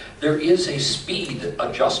tempo. There is a speed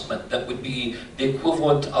adjustment that would be the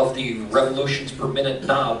equivalent of the revolutions per minute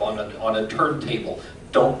knob on a turntable.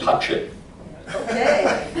 Don't touch it.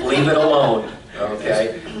 Okay. Leave it alone.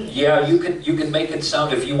 Okay. Yeah, you can make it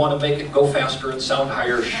sound, if you want to make it go faster and sound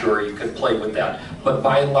higher, sure, you can play with that. But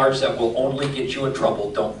by and large, that will only get you in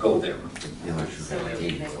trouble. Don't go there.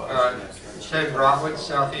 Ted Brotwood,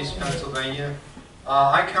 Southeast Pennsylvania.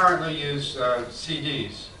 I currently use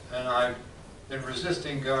CDs, and I've been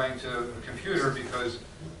resisting going to a computer because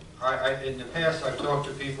in the past I've talked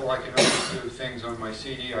to people, I can only do things on my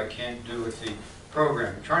CD I can't do with the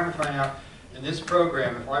program. I'm trying to find out, in this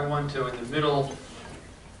program, if I want to, in the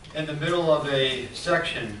middle of a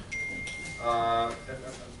section, I'm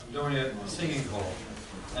doing a singing call,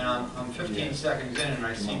 and I'm 15 seconds in, and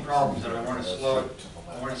I see problems, and I want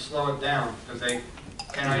to slow it down because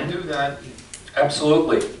can I do that?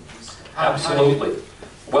 Absolutely. Absolutely.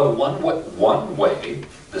 Well, one way,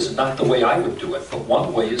 this is not the way I would do it, but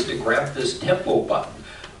one way is to grab this tempo button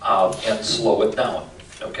and slow it down.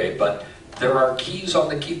 Okay, but there are keys on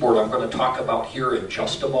the keyboard I'm going to talk about here in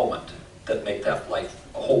just a moment that make that life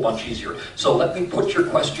a whole bunch easier. So let me put your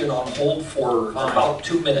question on hold for about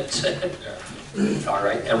 2 minutes. All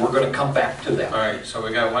right, and we're going to come back to that. All right, so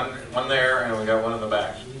we got one there and we got one in the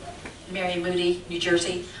back. Mary Moody, New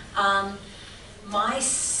Jersey. My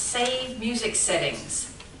save music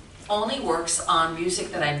settings only works on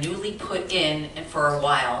music that I newly put in and for a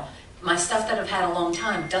while. My stuff that I've had a long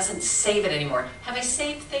time doesn't save it anymore. Have I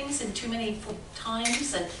saved things in too many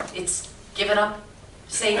times and it's given up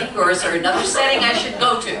saving, or is there another setting I should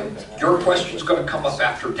go to? Your question's going to come up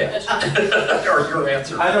after Deb's, or your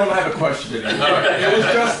answer. I don't have a question anymore.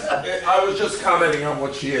 I was just commenting on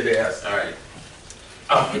what she had asked. All right.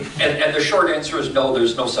 And the short answer is no,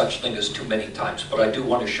 there's no such thing as too many times, but I do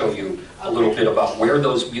want to show you a little bit about where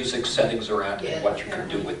those music settings are at and what you can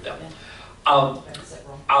do with them.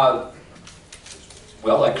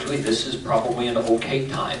 Well, actually, this is probably an okay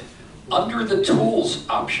time. Under the Tools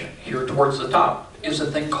option, here towards the top, is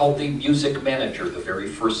a thing called the Music Manager, the very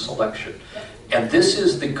first selection. And this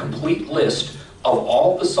is the complete list of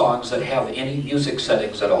all the songs that have any music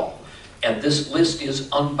settings at all. And this list is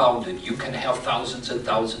unbounded. You can have thousands and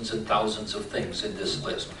thousands and thousands of things in this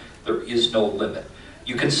list. There is no limit.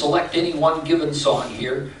 You can select any one given song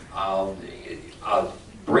here. I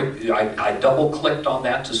double-clicked on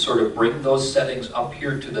that to sort of bring those settings up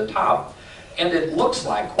here to the top. And it looks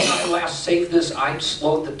like when I last saved this, I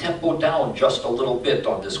slowed the tempo down just a little bit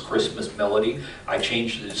on this Christmas melody. I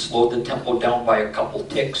slowed the tempo down by a couple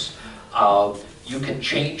ticks. You can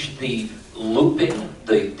change the looping,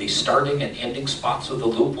 the starting and ending spots of the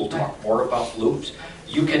loop. We'll talk more about loops.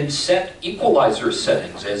 You can set equalizer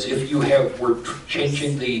settings as if you were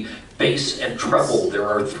changing the bass and treble. There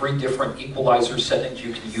are 3 different equalizer settings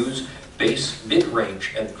you can use: bass,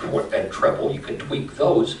 mid-range, and treble. You can tweak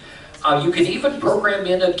those. You can even program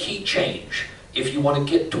in a key change. If you want to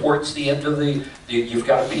get towards the end of you've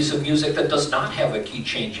got a piece of music that does not have a key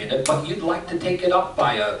change in it, but you'd like to take it up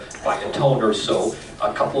by a tone or so,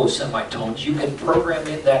 a couple of semitones, you can program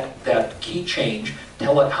in that key change,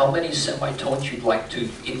 tell it how many semitones you'd like to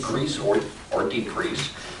increase or decrease,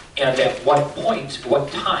 and at what point, what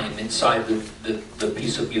time inside the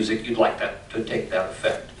piece of music you'd like that to take that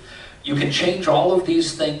effect. You can change all of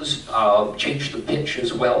these things, change the pitch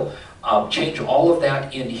as well, change all of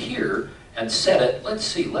that in here and set it. Let's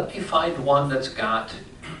see, let me find one that's got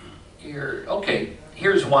here. Okay,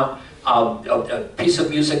 here's one, a piece of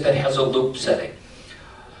music that has a loop setting.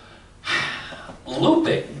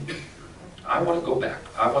 Looping, I want to go back.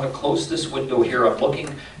 I want to close this window here. I'm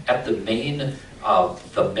looking at the main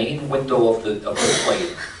window of the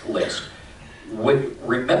playlist.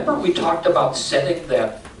 Remember we talked about setting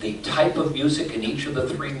the type of music in each of the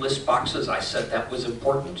 3 list boxes? I said that was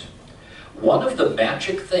important. One of the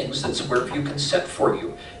magic things that SqView can set for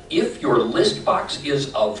you, if your list box is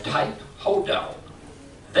of type hoedown,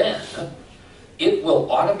 then it will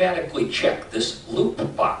automatically check this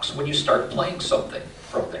loop box when you start playing something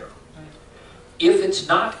from there. If it's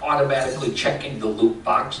not automatically checking the loop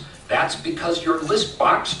box, that's because your list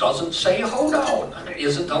box doesn't say hoedown,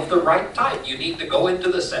 isn't of the right type. You need to go into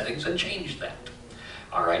the settings and change that.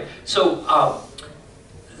 All right, so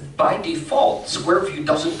by default, SqView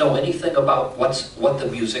doesn't know anything about what the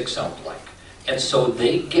music sounds like. And so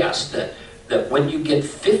they guess that when you get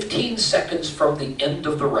 15 seconds from the end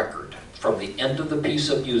of the record, from the end of the piece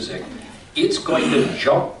of music, it's going to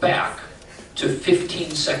jump back to 15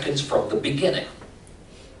 seconds from the beginning.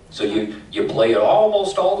 So you play it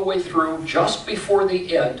almost all the way through. Just before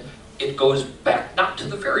the end, it goes back, not to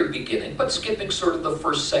the very beginning, but skipping sort of the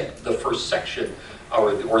first section,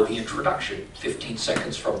 or the introduction, 15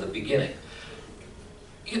 seconds from the beginning.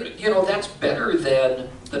 You know, that's better than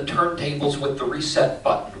the turntables with the reset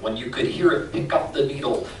button, when you could hear it pick up the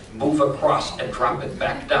needle, move across, and drop it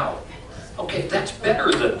back down. Okay, that's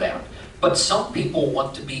better than that. But some people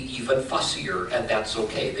want to be even fussier, and that's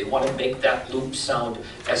okay. They want to make that loop sound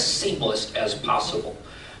as seamless as possible.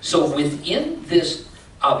 So within this,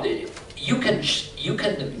 you can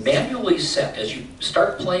manually set, as you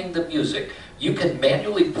start playing the music, you can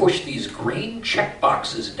manually push these green check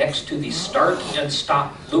boxes next to the start and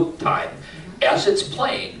stop loop time as it's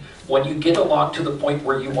playing. When you get along to the point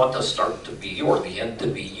where you want the start to be or the end to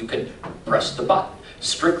be, you can press the button.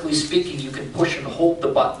 Strictly speaking, you can push and hold the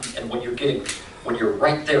button, and when you're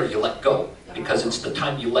right there, you let go, because it's the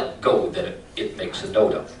time you let go that it makes a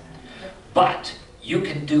note of. But you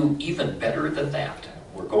can do even better than that.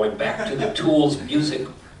 We're going back to the Tools Music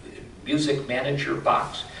Manager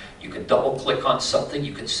box. You can double click on something,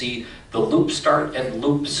 you can see the loop start and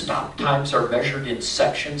loop stop times are measured in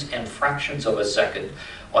sections and fractions of a second.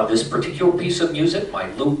 On this particular piece of music,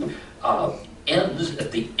 my loop ends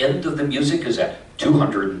at the end of the music is at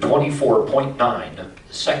 224.9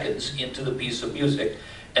 seconds into the piece of music,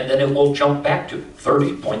 and then it will jump back to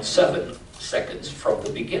 30.7 seconds from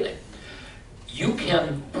the beginning. You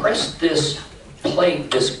can press this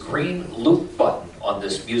green loop button on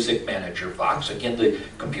this Music Manager box. Again, the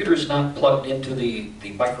computer's not plugged into the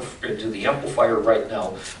amplifier right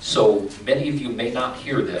now, so many of you may not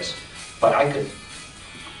hear this, but I could.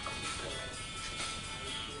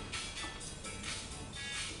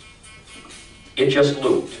 It just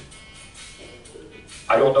looped.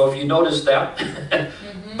 I don't know if you noticed that,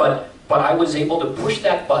 but I was able to push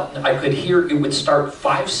that button. I could hear it would start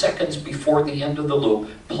 5 seconds before the end of the loop,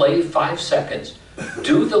 play 5 seconds,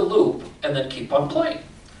 do the loop, and then keep on playing.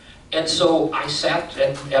 And so I sat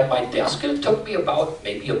at my desk, and it took me about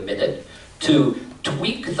maybe a minute to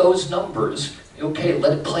tweak those numbers. Okay,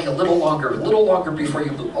 let it play a little longer before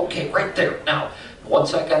you loop. Okay, right there. Now,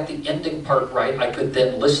 once I got the ending part right, I could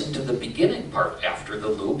then listen to the beginning part after the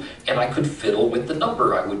loop, and I could fiddle with the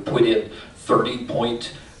number. I would put in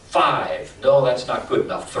 30.5. No, that's not good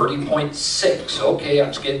enough. 30.6. Okay,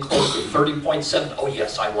 I'm getting close to 30.7. Oh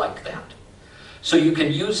yes, I like that. So you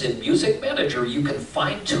can use in Music Manager, you can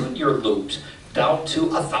fine tune your loops down to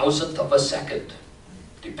 1,000th of a second,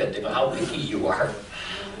 depending on how picky you are.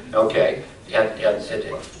 Okay, and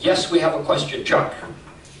yes, we have a question, Chuck.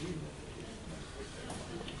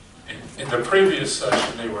 In the previous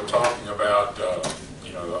session, they were talking about,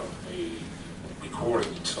 you know, the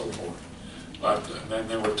recording and so forth. But then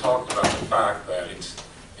they were talking about the fact that it's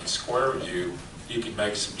in SqView, you can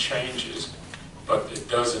make some changes, but it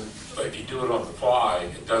doesn't, if you do it on the fly,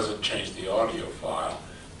 it doesn't change the audio file.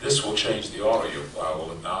 This will change the audio file,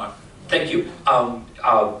 will it not? Thank you.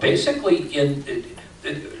 Basically,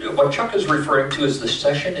 what Chuck is referring to is the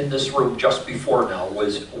session in this room just before now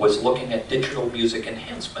was looking at digital music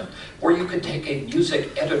enhancement, where you could take a music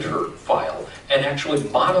editor file and actually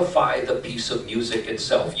modify the piece of music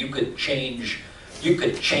itself. You could change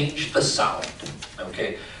the sound.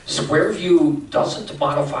 Okay, SqView doesn't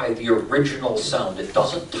modify the original sound. It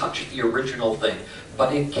doesn't touch the original thing,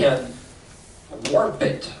 but it can warp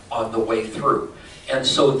it on the way through. And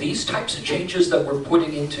so these types of changes that we're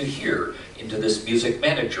putting into here, into this Music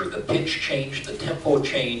Manager, the pitch change, the tempo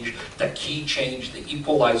change, the key change, the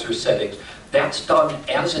equalizer settings, that's done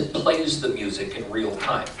as it plays the music in real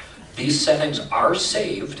time. These settings are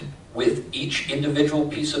saved with each individual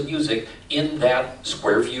piece of music in that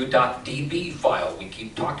SqView.db file we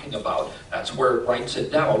keep talking about. That's where it writes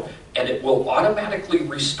it down, and it will automatically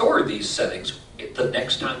restore these settings the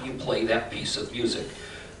next time you play that piece of music.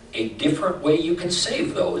 A different way you can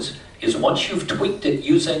save those is once you've tweaked it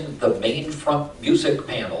using the main front music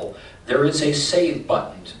panel, there is a save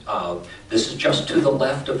button. This is just to the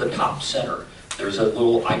left of the top center. There's a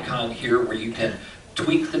little icon here where you can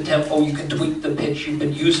tweak the tempo, you can tweak the pitch. You've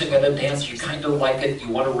been using it in a dance, you kind of like it, you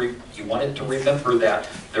want it to remember that.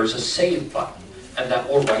 There's a save button, and that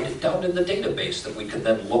will write it down in the database that we can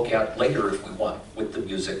then look at later if we want with the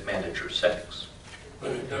Music Manager settings.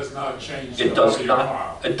 But it does not change It the does audio not.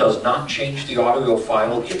 file. It does not change the audio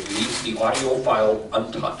file. It leaves the audio file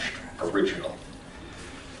untouched, original.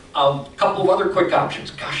 Couple of other quick options.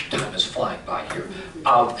 Gosh, time is flying by here.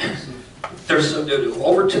 There's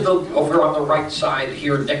over on the right side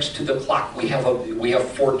here, next to the clock, we have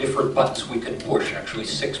 4 different buttons we can push. Actually,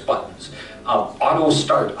 6 buttons. Auto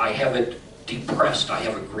start. I have it depressed. I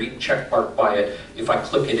have a green check mark by it. If I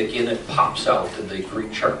click it again, it pops out and the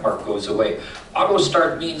green check mark goes away. Auto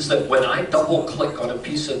start means that when I double click on a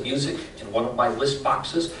piece of music in one of my list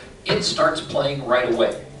boxes, it starts playing right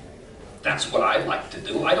away. That's what I like to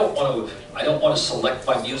do. I don't want to select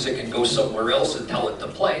my music and go somewhere else and tell it to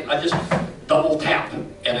play. I just double tap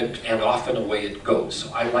and off and away it goes.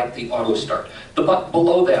 So I like the auto start. The button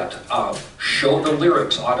below that, show the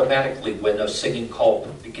lyrics automatically when a singing call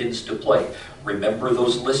begins to play. Remember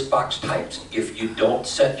those list box types? If you don't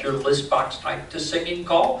set your list box type to singing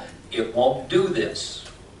call, it won't do this.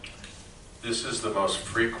 This is the most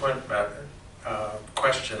frequent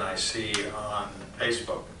question I see on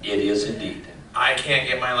Facebook. It is indeed. I can't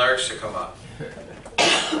get my lyrics to come up.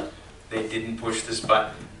 They didn't push this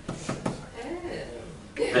button.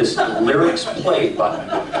 This lyrics play button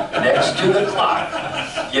next to the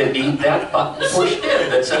clock. You need that button pushed in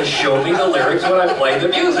that says show me the lyrics when I play the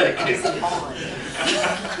music.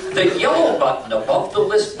 The yellow button above the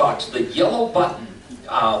list box, the yellow button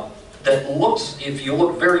that looks, if you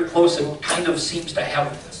look very close, it kind of seems to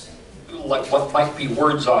have like what might be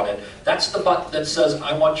words on it. That's the button that says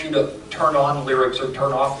I want you to turn on lyrics or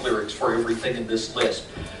turn off lyrics for everything in this list.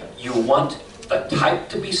 You want the type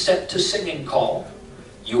to be set to singing call.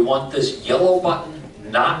 You want this yellow button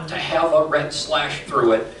not to have a red slash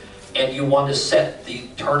through it, and you want to set the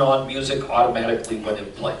turn on music automatically when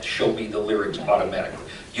it plays. Show me the lyrics automatically.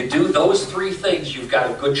 You do those 3 things, you've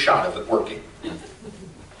got a good shot of it working.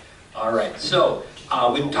 All right, so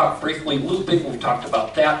we've talked briefly looping, we've talked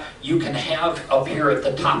about that. You can have up here at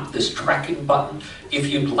the top this tracking button. If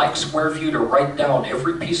you'd like SqView to write down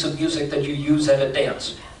every piece of music that you use at a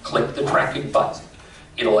dance, click the tracking button.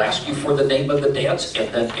 It'll ask you for the name of the dance,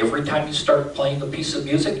 and then every time you start playing a piece of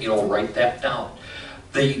music, it'll write that down.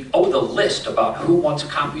 The list about who wants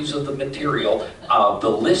copies of the material, the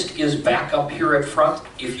list is back up here at front.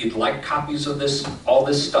 If you'd like copies of all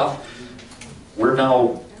this stuff, we're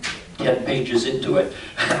now 10 pages into it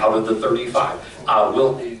out of the 35.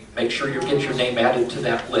 We'll make sure you get your name added to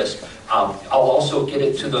that list. I'll also get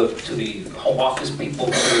it to the home office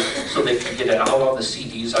people so they can get it out on the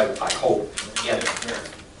CDs, I hope. And,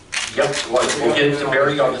 yep, we'll get it to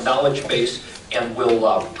Barry on the knowledge base, and we'll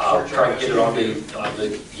try to get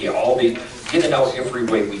it get it out every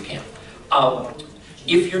way we can.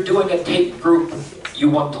 If you're doing a tape group,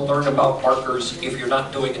 you want to learn about markers. If you're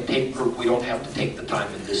not doing a tape group, we don't have to take the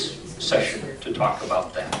time in this session to talk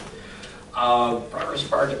about that.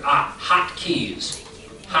 Hotkeys.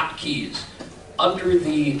 Hotkeys. Under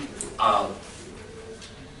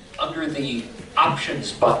the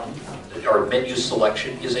options button or menu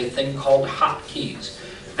selection is a thing called hotkeys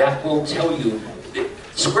that will tell you that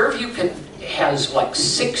SqView has like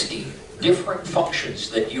 60 different functions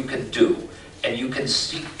that you can do, and you can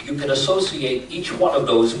associate each one of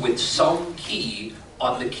those with some key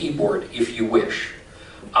on the keyboard if you wish.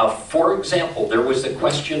 For example, there was a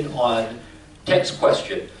question on Ted's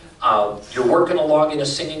question. You're working along in a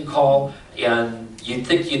singing call and you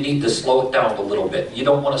think you need to slow it down a little bit. You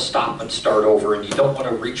don't want to stop and start over, and you don't want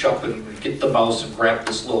to reach up and get the mouse and grab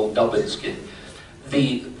this little nubbin skin.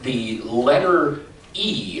 The letter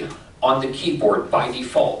E on the keyboard by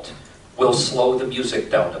default will slow the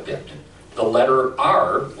music down a bit. The letter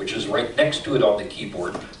R, which is right next to it on the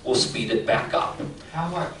keyboard, will speed it back up. How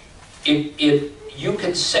much? You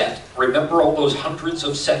can set, remember all those hundreds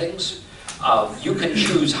of settings? You can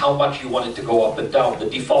choose how much you want it to go up and down. The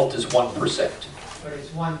default is 1%. But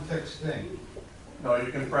it's one fixed thing. No,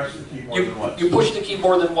 you can press the key more than once. You push the key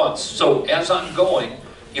more than once. So as I'm going,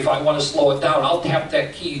 if I want to slow it down, I'll tap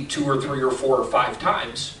that key 2 or 3 or 4 or 5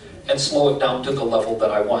 times and slow it down to the level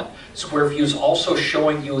that I want. SqView is also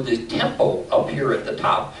showing you the tempo up here at the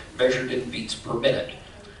top, measured in beats per minute.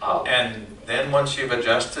 And then once you've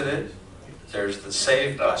adjusted it, there's the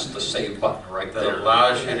save button. That's the save button right there. That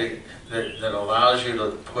allows you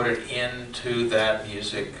to put it into that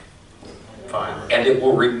music file. And it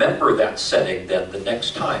will remember that setting then the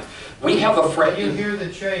next time. We have a friend. You hear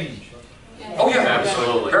the change. Oh yeah,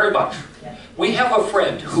 absolutely. Very much. We have a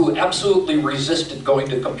friend who absolutely resisted going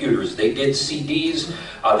to computers. They did CDs,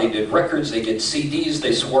 they did records, they did CDs,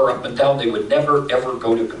 they swore up and down they would never ever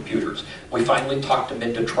go to computers. We finally talked him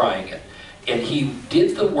into trying it. And he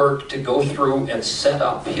did the work to go through and set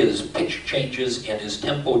up his pitch changes and his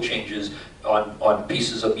tempo changes on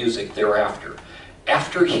pieces of music thereafter.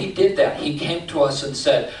 After he did that, he came to us and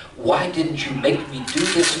said, "Why didn't you make me do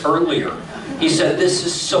this earlier?" He said, "This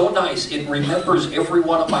is so nice. It remembers every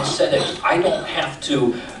one of my settings. I don't have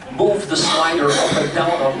to move the slider up and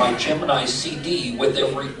down on my Gemini CD with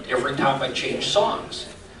every time I change songs."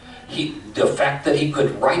 The fact that he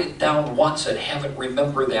could write it down once and have it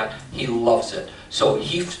remember that, he loves it. So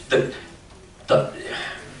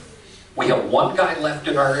we have one guy left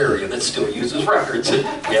in our area that still uses records. We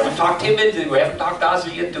haven't talked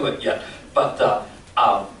Ozzy into it yet. But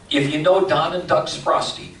if you know Don and Doug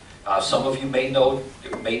Sprosty, some of you may know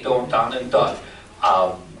Don and Doug.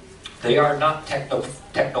 They are not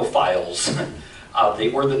technophiles. They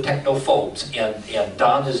were the technophobes, and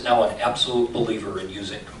Don is now an absolute believer in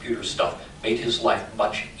using computer stuff. Made his life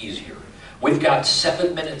much easier. We've got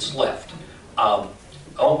 7 minutes left.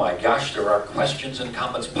 Oh my gosh, there are questions and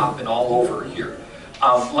comments popping all over here.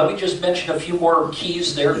 Let me just mention a few more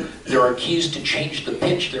keys there. There are keys to change the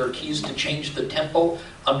pitch. There are keys to change the tempo.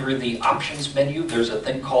 Under the options menu, there's a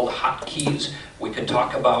thing called hotkeys. We can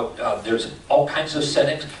talk about, there's all kinds of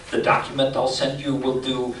settings. The document I'll send you will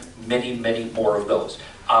do many, many more of those.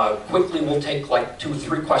 Quickly, we'll take like 2 or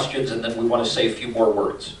 3 questions, and then we want to say a few more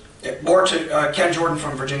words. Yeah, more to Ken Jordan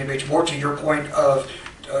from Virginia Beach, more to your point of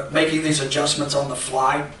making these adjustments on the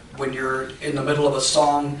fly when you're in the middle of a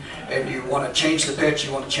song and you want to change the pitch,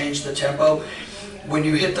 you want to change the tempo. When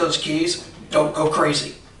you hit those keys, don't go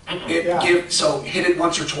crazy. So hit it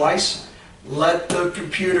once or twice. Let the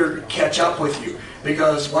computer catch up with you,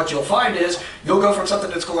 because what you'll find is you'll go from something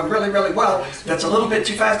that's going really, really well that's a little bit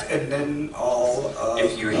too fast, and then all of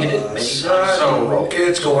if you hit it many times,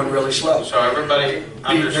 it's going really slow. So everybody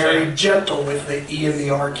be very gentle with the E and the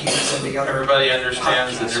R keys and the other. Everybody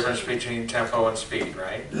understands the difference between tempo and speed,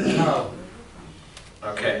 right? No.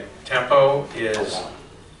 Okay, tempo is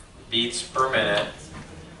beats per minute,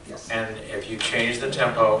 and if you change the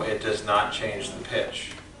tempo, it does not change the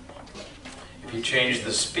pitch. If you change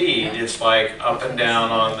the speed, it's like up and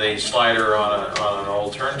down on the slider on an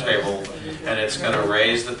old turntable, and it's going to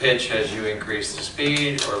raise the pitch as you increase the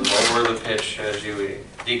speed, or lower the pitch as you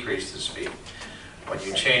decrease the speed. When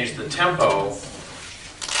you change the tempo,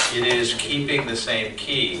 it is keeping the same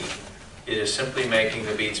key. It is simply making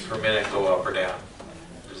the beats per minute go up or down.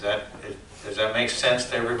 Does that make sense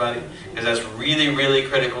to everybody? Because that's really, really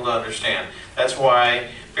critical to understand. That's why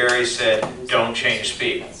Barry said, don't change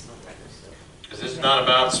speed. Because this is not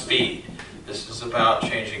about speed. This is about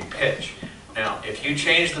changing pitch. Now, if you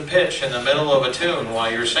change the pitch in the middle of a tune while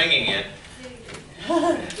you're singing it,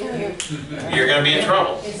 you're going to be in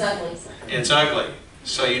trouble. It's ugly. It's ugly.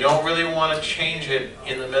 So you don't really want to change it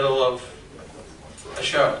in the middle of a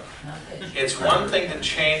show. It's one thing to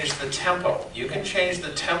change the tempo. You can change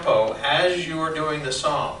the tempo as you are doing the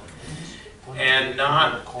song and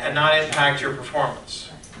not impact your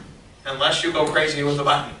performance, unless you go crazy with the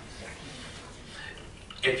button.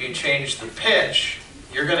 If you change the pitch,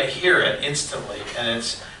 you're going to hear it instantly, and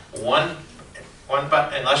it's one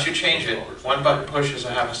button. Unless you change it, one button pushes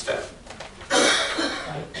a half a step.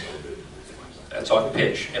 That's on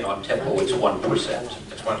pitch, and on tempo it's 1%.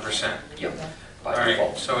 It's 1%. Yep. All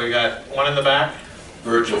right, so we got one in the back.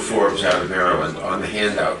 Virgil Forbes out of Maryland. On the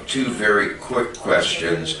handout, two very quick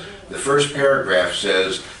questions. The first paragraph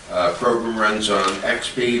says, program runs on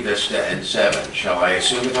XP, Vista, and 7. Shall I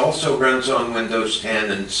assume it also runs on Windows 10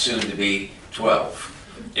 and soon to be 12?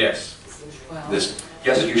 Yes.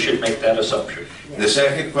 Yes, you should make that assumption. The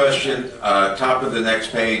second question, top of the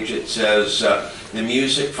next page, it says, the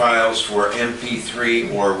music files for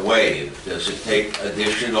MP3 or WAV. Does it take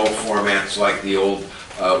additional formats like the old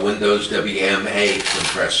Windows WMA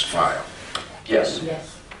compressed file? Yes.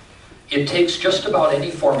 It takes just about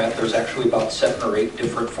any format. There's actually about 7 or 8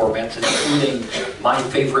 different formats, including my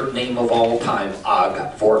favorite name of all time,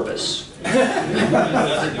 Ogg Vorbis.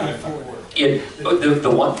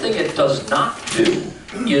 The one thing it does not do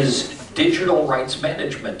is digital rights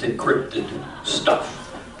management encrypted stuff.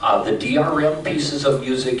 The DRM pieces of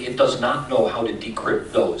music, it does not know how to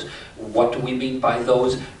decrypt those. What do we mean by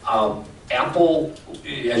those? Apple,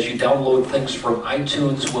 as you download things from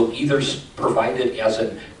iTunes, will either provide it as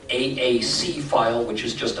an AAC file, which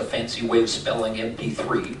is just a fancy way of spelling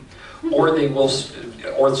MP3, or they will,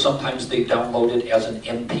 or sometimes they download it as an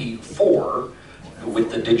MP4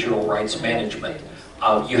 with the digital rights management.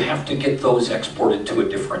 You have to get those exported to a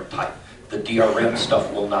different type. The DRM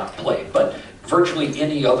stuff will not play, but virtually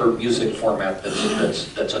any other music format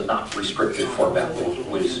that's a not restricted format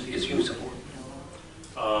is usable.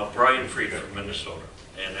 Brian Fried from Minnesota,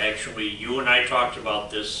 and actually you and I talked about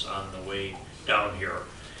this on the way down here.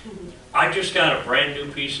 I just got a brand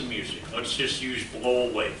new piece of music. Let's just use Blow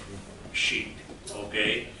Away from Sheet,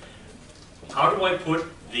 okay? How do I put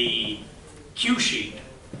the cue sheet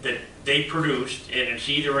that they produced, and it's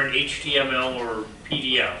either an HTML or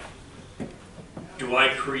PDF? Do I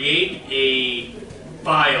create a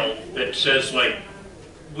file that says, like,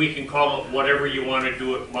 we can call it whatever you want to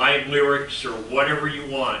do it, My Lyrics or whatever you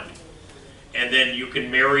want, and then you can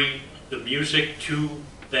marry the music to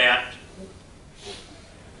that?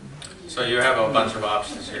 So you have a bunch of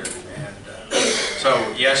options here, and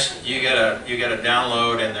so yes, you get a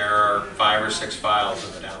download, and there are 5 or 6 files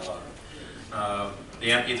in the download. The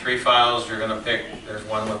MP3 files, you're going to pick. There's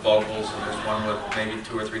one with vocals, and there's one with maybe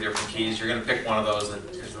 2 or 3 different keys. You're going to pick one of those that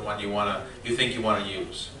is the one you think you want to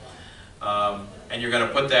use, and you're going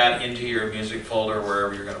to put that into your music folder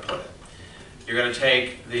wherever you're going to put it. You're going to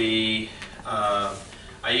take the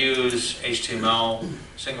I use HTML,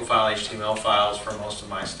 single file HTML files for most of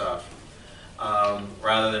my stuff.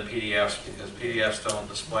 Rather than PDFs, because PDFs don't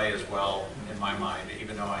display as well in my mind,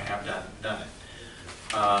 even though I have done it.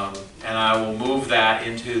 And I will move that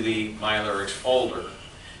into the My Lyrics folder,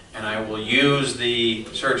 and I will use the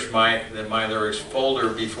My Lyrics folder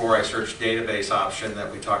before I search database option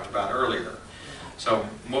that we talked about earlier. So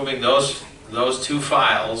moving those 2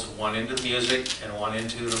 files, one into the music and one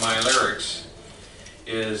into the My Lyrics,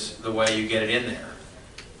 is the way you get it in there.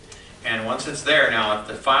 And once it's there, now if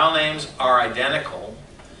the file names are identical,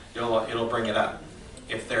 it'll bring it up.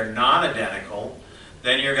 If they're not identical,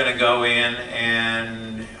 then you're going to go in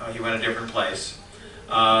and, you went a different place.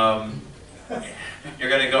 You're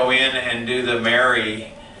going to go in and do the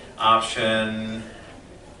marry option,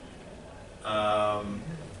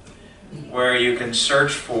 where you can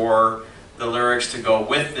search for the lyrics to go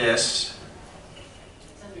with this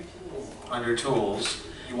under tools.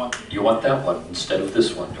 You want that one instead of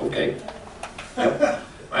this one, okay? Yep.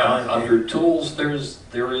 Well, under tools, there is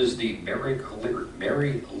the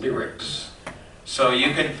marry lyrics. So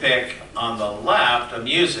you can pick on the left a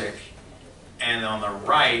music and on the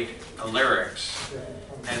right a lyrics,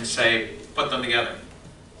 and say put them together.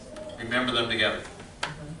 Remember them together.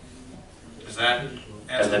 Does that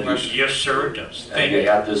answer the question? Yes, sir, it does. And you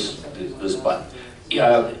add this button.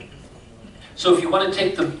 So if you want to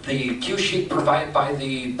take the cue sheet provided by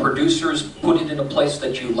the producers, put it in a place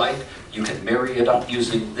that you like, you can marry it up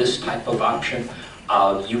using this type of option.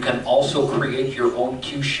 You can also create your own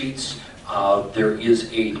cue sheets. There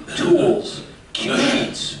is a Tools Cue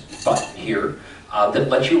Sheets button here that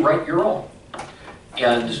lets you write your own.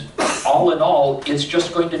 And all in all, it's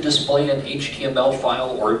just going to display an HTML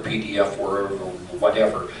file or a PDF or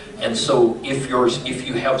whatever. And so if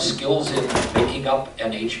you have skills in picking up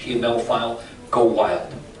an HTML file, go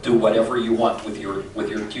wild. do whatever you want with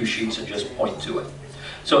your cue sheets and just point to it.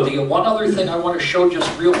 So the one other thing I want to show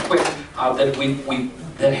just real quick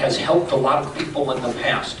that has helped a lot of people in the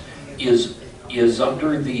past is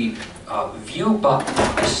under the view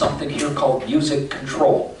button is something here called music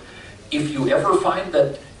control. If you ever find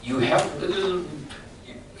that you have,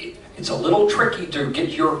 it's a little tricky to get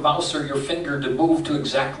your mouse or your finger to move to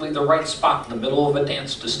exactly the right spot in the middle of a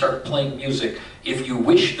dance to start playing music. If you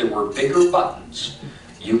wish there were bigger buttons,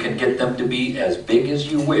 you can get them to be as big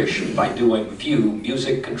as you wish by doing View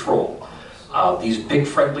Music Control. These big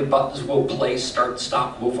friendly buttons will play, start,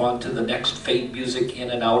 stop, move on to the next, fade music in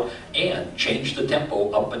and out, and change the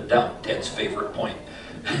tempo up and down, Ted's favorite point.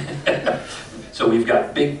 So we've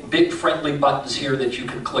got big friendly buttons here that you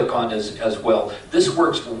can click on as well. This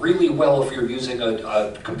works really well if you're using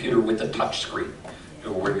a computer with a touch screen,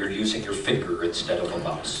 where you're using your finger instead of a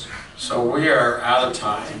mouse. So we are out of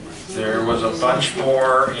time. There was a bunch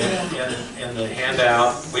more in the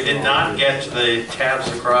handout. We did not get to the tabs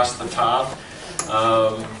across the top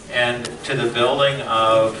and to the building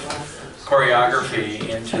of choreography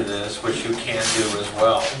into this, which you can do as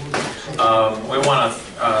well. We want to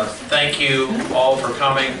thank you all for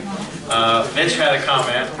coming. Mitch had a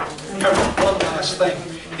comment. One last thing.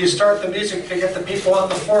 You start the music to get the people on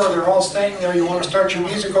the floor, they're all staying there, you want to start your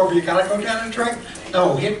music over, you gotta go down and drink?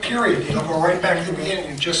 No, hit period, it'll go right back to the beginning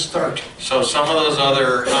and just start. So some of those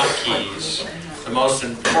other hotkeys, the most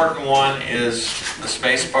important one is the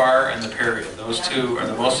space bar and the period. Those two are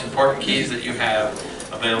the most important keys that you have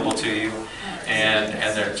available to you, and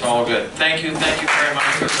it's all good. Thank you very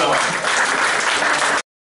much for coming.